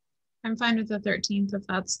fine with the 13th if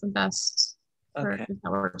that's the best, if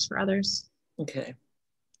that works for others. Okay.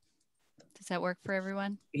 Does that work for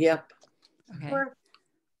everyone? Yep. Okay. Sure.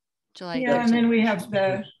 July. Yeah, 13th. And then we have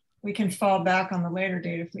we can fall back on the later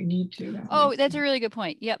date if we need to. Oh, that's a really good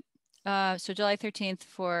point. Yep. So July 13th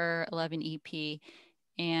for 11 EP.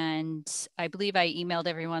 And I believe I emailed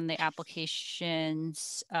everyone the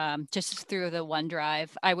applications just through the OneDrive.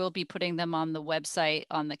 I will be putting them on the website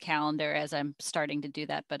on the calendar as I'm starting to do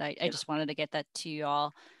that, but I just wanted to get that to you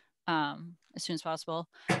all as soon as possible.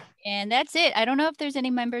 And that's it. I don't know if there's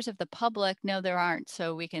any members of the public. No, there aren't.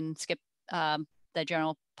 So we can skip the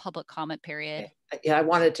general public comment period. Yeah, I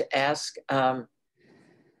wanted to ask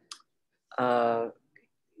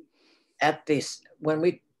when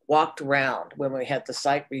we walked around, when we had the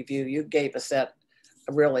site review, you gave us a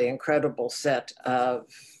really incredible set of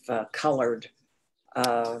colored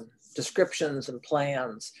descriptions and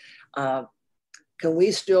plans. Can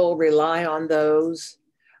we still rely on those?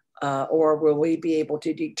 Or will we be able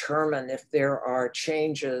to determine if there are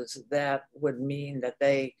changes that would mean that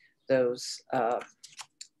the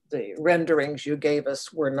renderings you gave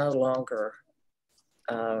us were no longer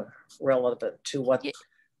relevant to what?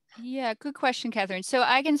 Yeah, good question, Catherine. So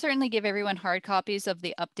I can certainly give everyone hard copies of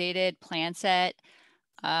the updated plan set.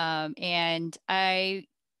 And I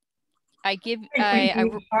give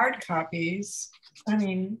hard copies. I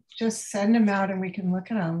mean, just send them out and we can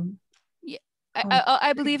look at them. Yeah,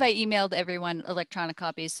 I believe I emailed everyone electronic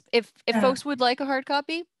copies. If folks would like a hard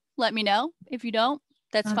copy, let me know. If you don't,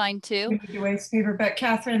 that's fine too. We need to waste paper, but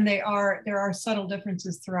Catherine, there are subtle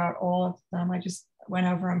differences throughout all of them. I just went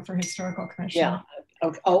over them for Historical Commission. Yeah.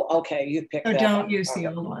 Oh, okay. You picked that. So don't use the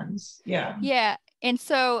old ones. Yeah. Yeah. And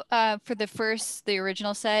so for the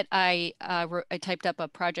original set, I typed up a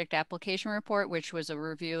project application report, which was a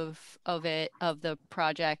review of the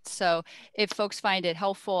project. So if folks find it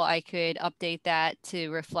helpful, I could update that to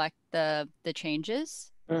reflect the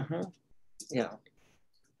changes. Mm-hmm. Yeah,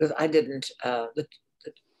 because I didn't. I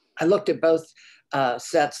looked at both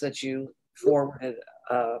sets that you forwarded,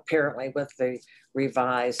 apparently with the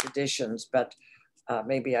revised editions, but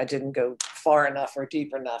maybe I didn't go far enough or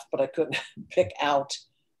deep enough, but I couldn't pick out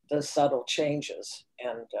the subtle changes.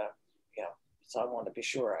 And so I want to be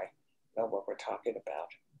sure I know what we're talking about.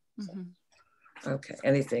 Mm-hmm. So, okay,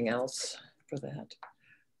 anything else for that?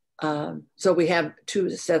 So we have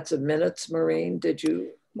 2 sets of minutes, Maureen, did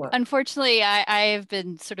you? What? Unfortunately, I have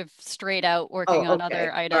been sort of straight out working on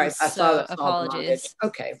other items, right. So apologies.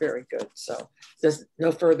 Okay, very good. So there's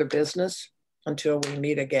no further business until we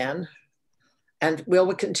meet again. And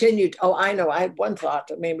we'll continue. Oh, I know. I had one thought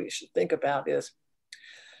that maybe we should think about is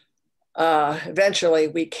eventually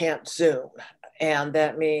we can't Zoom. And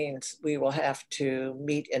that means we will have to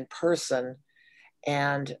meet in person.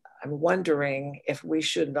 And I'm wondering if we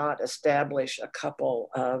should not establish a couple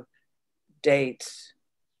of dates,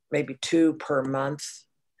 maybe 2 per month,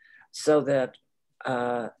 so that,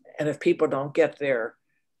 and if people don't get their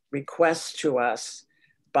requests to us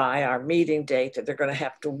by our meeting date, that they're going to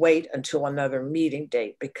have to wait until another meeting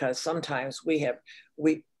date, because sometimes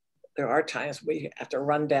there are times we have to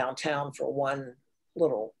run downtown for one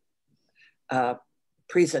little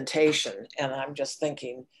presentation. And I'm just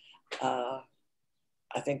thinking, I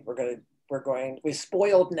think we're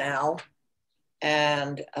spoiled now,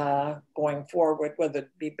 and going forward, whether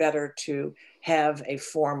it'd be better to have a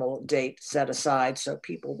formal date set aside so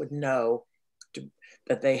people would know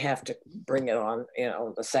that they have to bring it on, you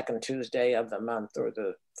know, the second Tuesday of the month or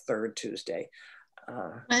the third Tuesday.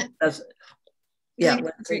 Yeah, that's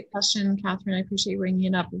a great question, Catherine. I appreciate you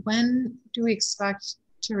bringing it up. When do we expect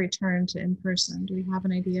to return to in-person? Do we have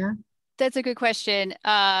an idea? That's a good question.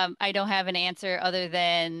 I don't have an answer other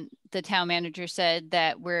than the town manager said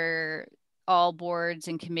that all boards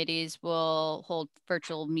and committees will hold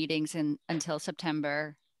virtual meetings until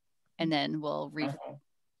September, and then we'll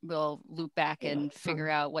loop back and figure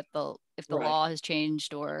out if the law has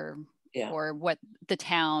changed or what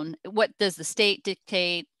does the state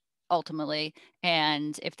dictate ultimately,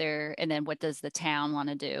 and then what does the town want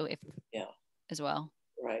to do as well.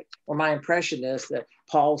 Right. Well, my impression is that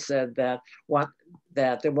Paul said that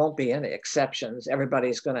there won't be any exceptions.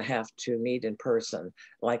 Everybody's going to have to meet in person.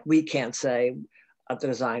 Like, we can't say the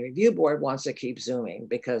design review board wants to keep Zooming,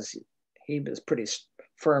 because he was pretty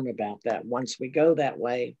firm about that. Once we go that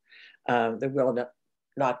way, there will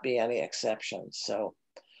not be any exceptions. So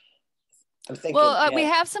I'm thinking. Well, we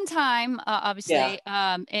have some time, obviously.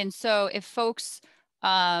 And so if folks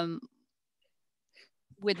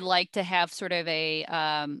would like to have sort of a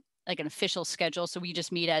like an official schedule, so we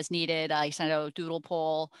just meet as needed. I sent out a doodle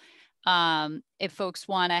poll. If folks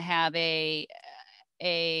want to have a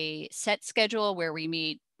set schedule where we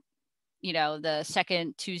meet, you know, the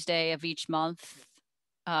second Tuesday of each month,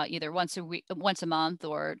 either once a month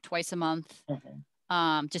or twice a month,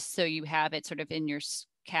 just so you have it sort of in your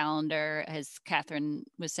calendar. As Catherine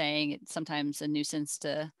was saying, it's sometimes a nuisance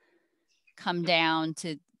to come down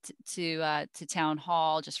to town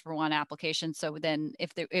hall just for one application. So then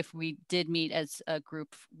if we did meet as a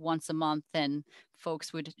group once a month, then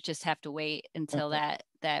folks would just have to wait until that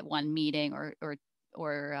one meeting or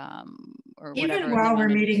whatever. Even while we're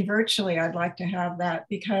meeting virtually, I'd like to have that,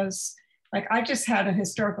 because like I just had a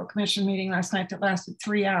historical commission meeting last night that lasted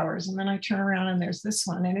 3 hours, and then I turn around and there's this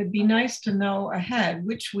one, and it'd be nice to know ahead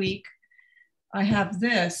which week I have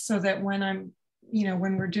this, so that when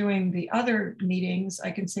when we're doing the other meetings,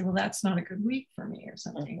 I can say, well, that's not a good week for me or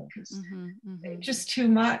something, because it's just too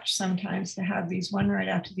much sometimes to have these one right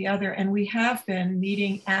after the other. And we have been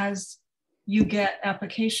meeting as you get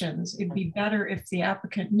applications. It'd be better if the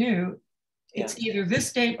applicant knew it's either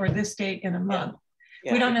this date or this date in a month.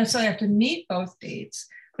 We don't necessarily have to meet both dates,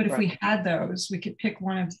 but if we had those, we could pick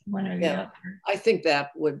one or the other. I think that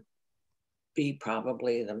would be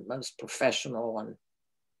probably the most professional and,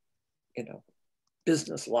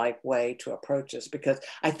 business-like way to approach this, because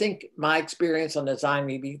I think my experience on the design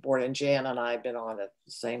review board, and Jan and I have been on it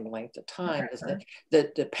the same length of time, is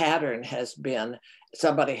that the pattern has been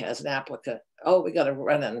somebody has an applicant, oh, we got to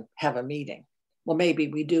run and have a meeting. Well, maybe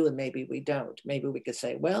we do and maybe we don't. Maybe we could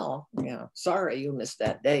say, well, sorry, you missed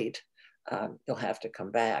that date. You'll have to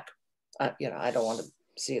come back. I don't want to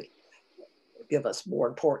see it give us more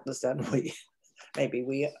importance than maybe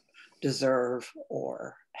we deserve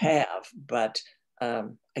or have, but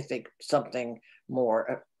I think something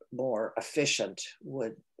more efficient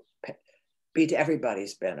would be to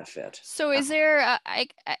everybody's benefit. So is there,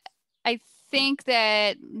 I think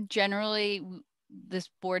that generally this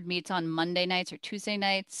board meets on Monday nights or Tuesday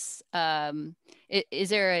nights. Is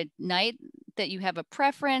there a night that you have a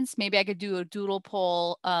preference? Maybe I could do a doodle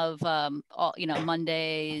poll of,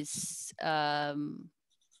 Mondays,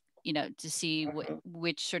 to see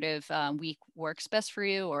which sort of week works best for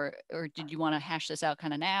you, or did you want to hash this out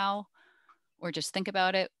kind of now, or just think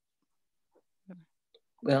about it?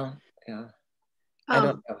 Well, yeah, I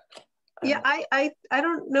don't know. I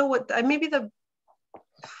don't know what, maybe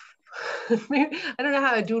I don't know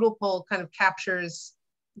how a doodle poll kind of captures,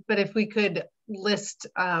 but if we could list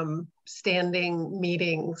standing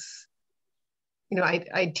meetings,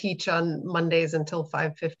 I teach on Mondays until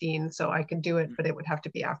 5:15, so I could do it, but it would have to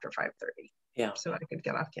be after 5:30. Yeah. So I could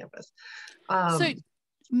get off campus. So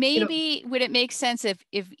maybe would it make sense if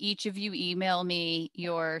each of you email me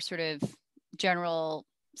your sort of general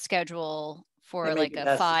schedule for like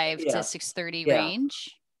a 5 to 6:30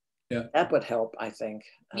 range? Yeah, that would help, I think.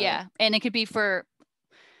 Yeah, and it could be for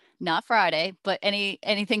not Friday, but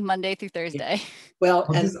anything Monday through Thursday. Well,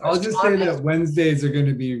 I'll just say that Wednesdays are going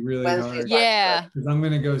to be really hard. Yeah, because I'm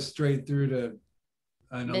going to go straight through to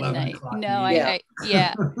an 11 o'clock. No,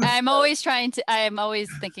 I'm always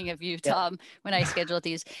thinking of you, Tom, when I schedule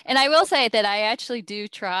these. And I will say that I actually do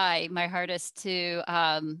try my hardest to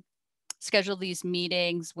schedule these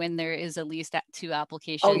meetings when there is at least 2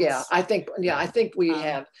 applications. Oh yeah, I think we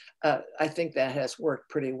have. I think that has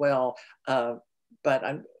worked pretty well. But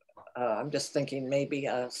I'm just thinking maybe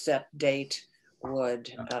a set date would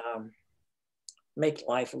make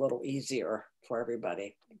life a little easier for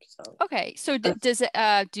everybody. So okay, so does it,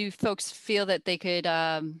 do folks feel that they could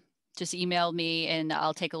just email me and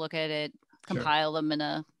I'll take a look at it, compile them in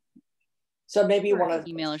a so maybe you want to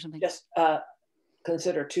email or something? Just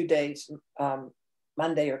consider 2 days,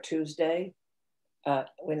 Monday or Tuesday.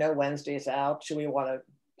 We know Wednesday is out. Should we want to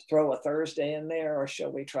throw a Thursday in there, or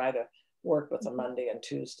should we try to work with a Monday and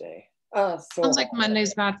Tuesday? Sounds like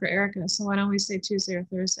Monday's bad for Erica, so why don't we say Tuesday or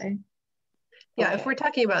Thursday? Yeah, Okay. if we're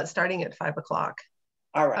talking about starting at 5 o'clock.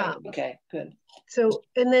 All right, okay, good. So,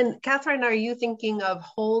 and then Catherine, are you thinking of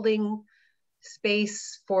holding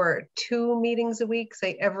space for 2 meetings a week,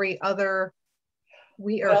 say every other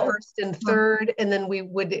week, or first and third, and then we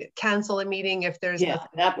would cancel a meeting if there's nothing?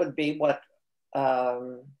 That would be what,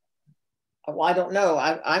 well, I don't know.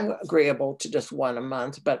 I'm agreeable to just one a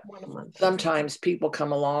month, but sometimes people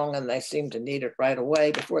come along and they seem to need it right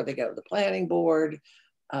away before they go to the planning board.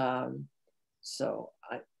 And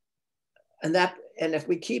if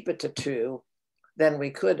we keep it to 2, then we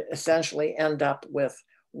could essentially end up with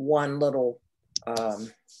one little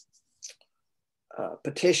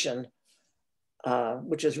petition,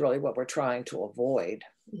 which is really what we're trying to avoid.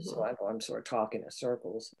 So I know I'm sort of talking in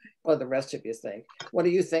circles. What do the rest of you think? What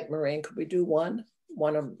do you think, Maureen? Could we do one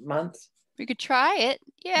a month? We could try it.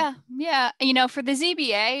 Yeah. You know, for the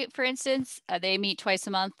ZBA, for instance, they meet twice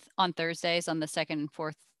a month on Thursdays, on the 2nd and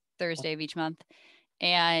 4th Thursday of each month.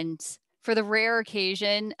 And for the rare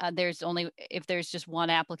occasion, if there's just one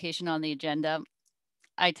application on the agenda,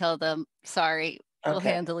 I tell them, sorry, we'll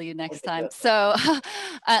handle you next time. So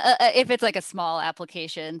if it's like a small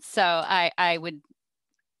application, so I would,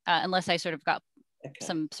 unless I sort of got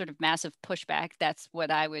some sort of massive pushback, that's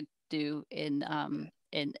what I would do in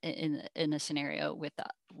a scenario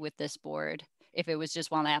with this board. If it was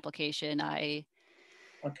just one application, I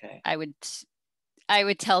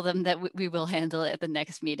would tell them that we will handle it at the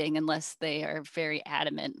next meeting unless they are very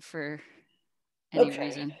adamant for any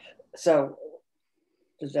reason. So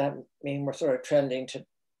does that mean we're sort of trending to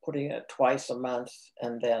putting it twice a month,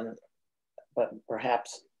 and then, but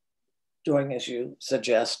perhaps doing as you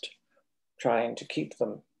suggest, trying to keep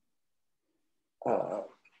them,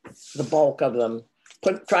 the bulk of them,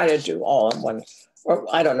 try to do all in one, or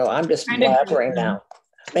I don't know, I'm just blabbering now.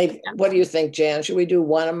 Maybe, what do you think, Jan? Should we do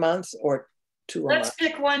 1 a month or 2 a month? Let's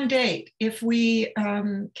pick one date. If we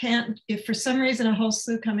can't, if for some reason a whole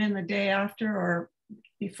slew come in the day after or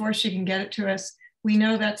before she can get it to us, we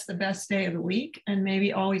know that's the best day of the week, and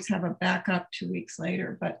maybe always have a backup 2 weeks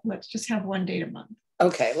later, but let's just have one date a month.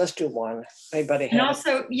 Okay, let's do 1. Anybody have? And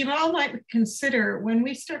also, you all might consider when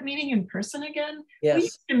we start meeting in person again, yes. We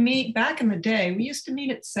used to meet back in the day, we used to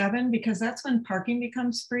meet at 7 because that's when parking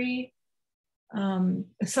becomes free. Some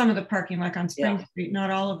of the parking, like on Spring Street,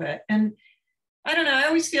 not all of it. And I don't know, I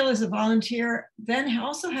always feel as a volunteer, then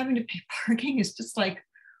also having to pay parking is just like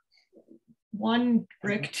one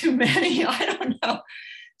brick too many. I don't know.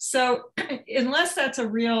 So unless that's a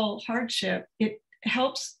real hardship, it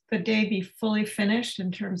helps the day be fully finished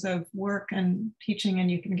in terms of work and teaching,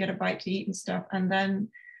 and you can get a bite to eat and stuff, and then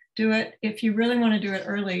do it. If you really want to do it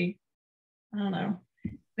early, I don't know,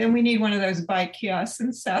 then we need one of those bike kiosks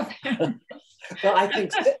and stuff. Well, I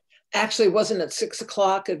think actually, wasn't it 6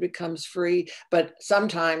 o'clock it becomes free, but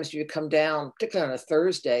sometimes you come down, particularly on a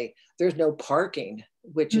Thursday, there's no parking,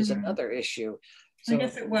 which is another issue. So, I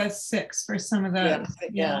guess it was 6 for some of those.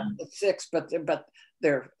 Yeah, it's 6, but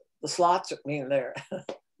the slots, I mean, they're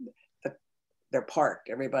parked.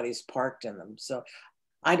 Everybody's parked in them. So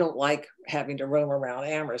I don't like having to roam around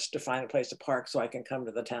Amherst to find a place to park so I can come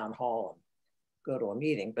to the town hall and go to a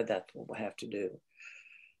meeting, but that's what we'll have to do.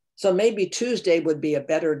 So maybe Tuesday would be a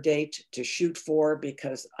better date to shoot for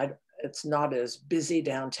because it's not as busy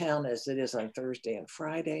downtown as it is on Thursday and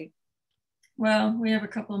Friday. Well, we have a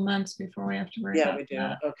couple of months before we have to worry about we do.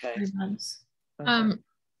 that. Okay. 3 months. Okay.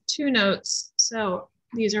 2 notes. So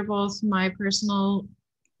these are both my personal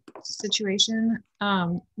situation.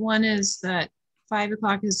 One is that 5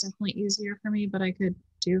 o'clock is definitely easier for me, but I could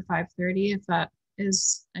do 5:30 if that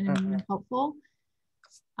is helpful.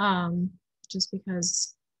 Just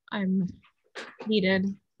because I'm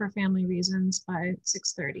needed for family reasons by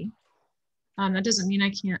 6:30. That doesn't mean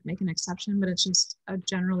I can't make an exception, but it's just a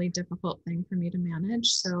generally difficult thing for me to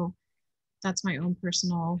manage. So that's my own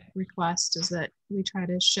personal request, is that we try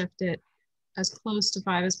to shift it as close to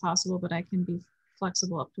 5 as possible, but I can be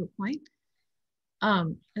flexible up to a point.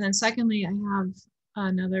 And then secondly, I have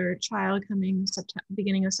another child coming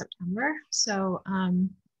beginning of September. So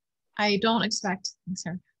I don't expect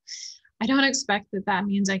that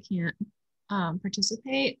means I can't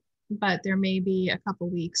participate, but there may be a couple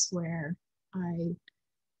weeks where I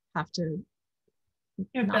have to. You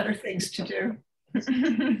have not better be things to busy.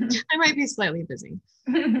 do. I might be slightly busy.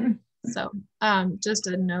 So just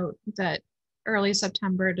a note that early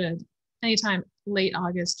September to anytime late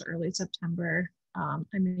August to early September, I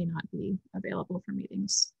may not be available for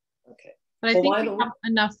meetings. Okay. But I Well, think why we don't we- have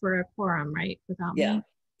enough for a quorum, right? Without Yeah, me.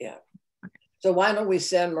 yeah. Okay. So why don't we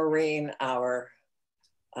send Maureen our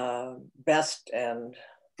best and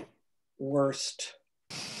worst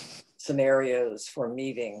scenarios for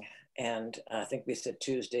meeting, and I think we said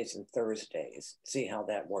Tuesdays and Thursdays, see how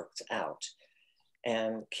that works out,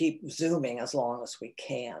 and keep Zooming as long as we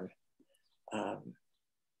can.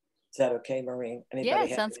 Is that okay, Maureen? Yeah,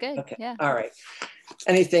 sounds good. Okay. Yeah. All right.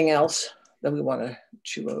 Anything else that we want to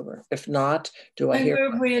chew over? If not, do I I hear?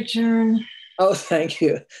 move we adjourn. Oh, thank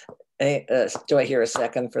you. Do I hear a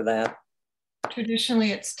second for that?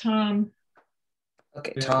 Traditionally, it's Tom.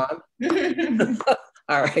 Okay, Yeah. Tom.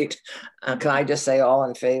 All right. Can I just say all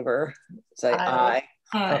in favor? Say aye.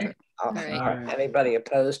 Aye. Okay. All right. All right. Anybody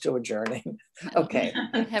opposed to adjourning? Okay.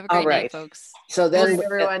 Have a All great right. night, folks. So then,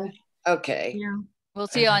 Everyone. okay. Yeah. We'll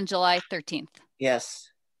see you on July 13th. Yes.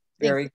 Thanks. Very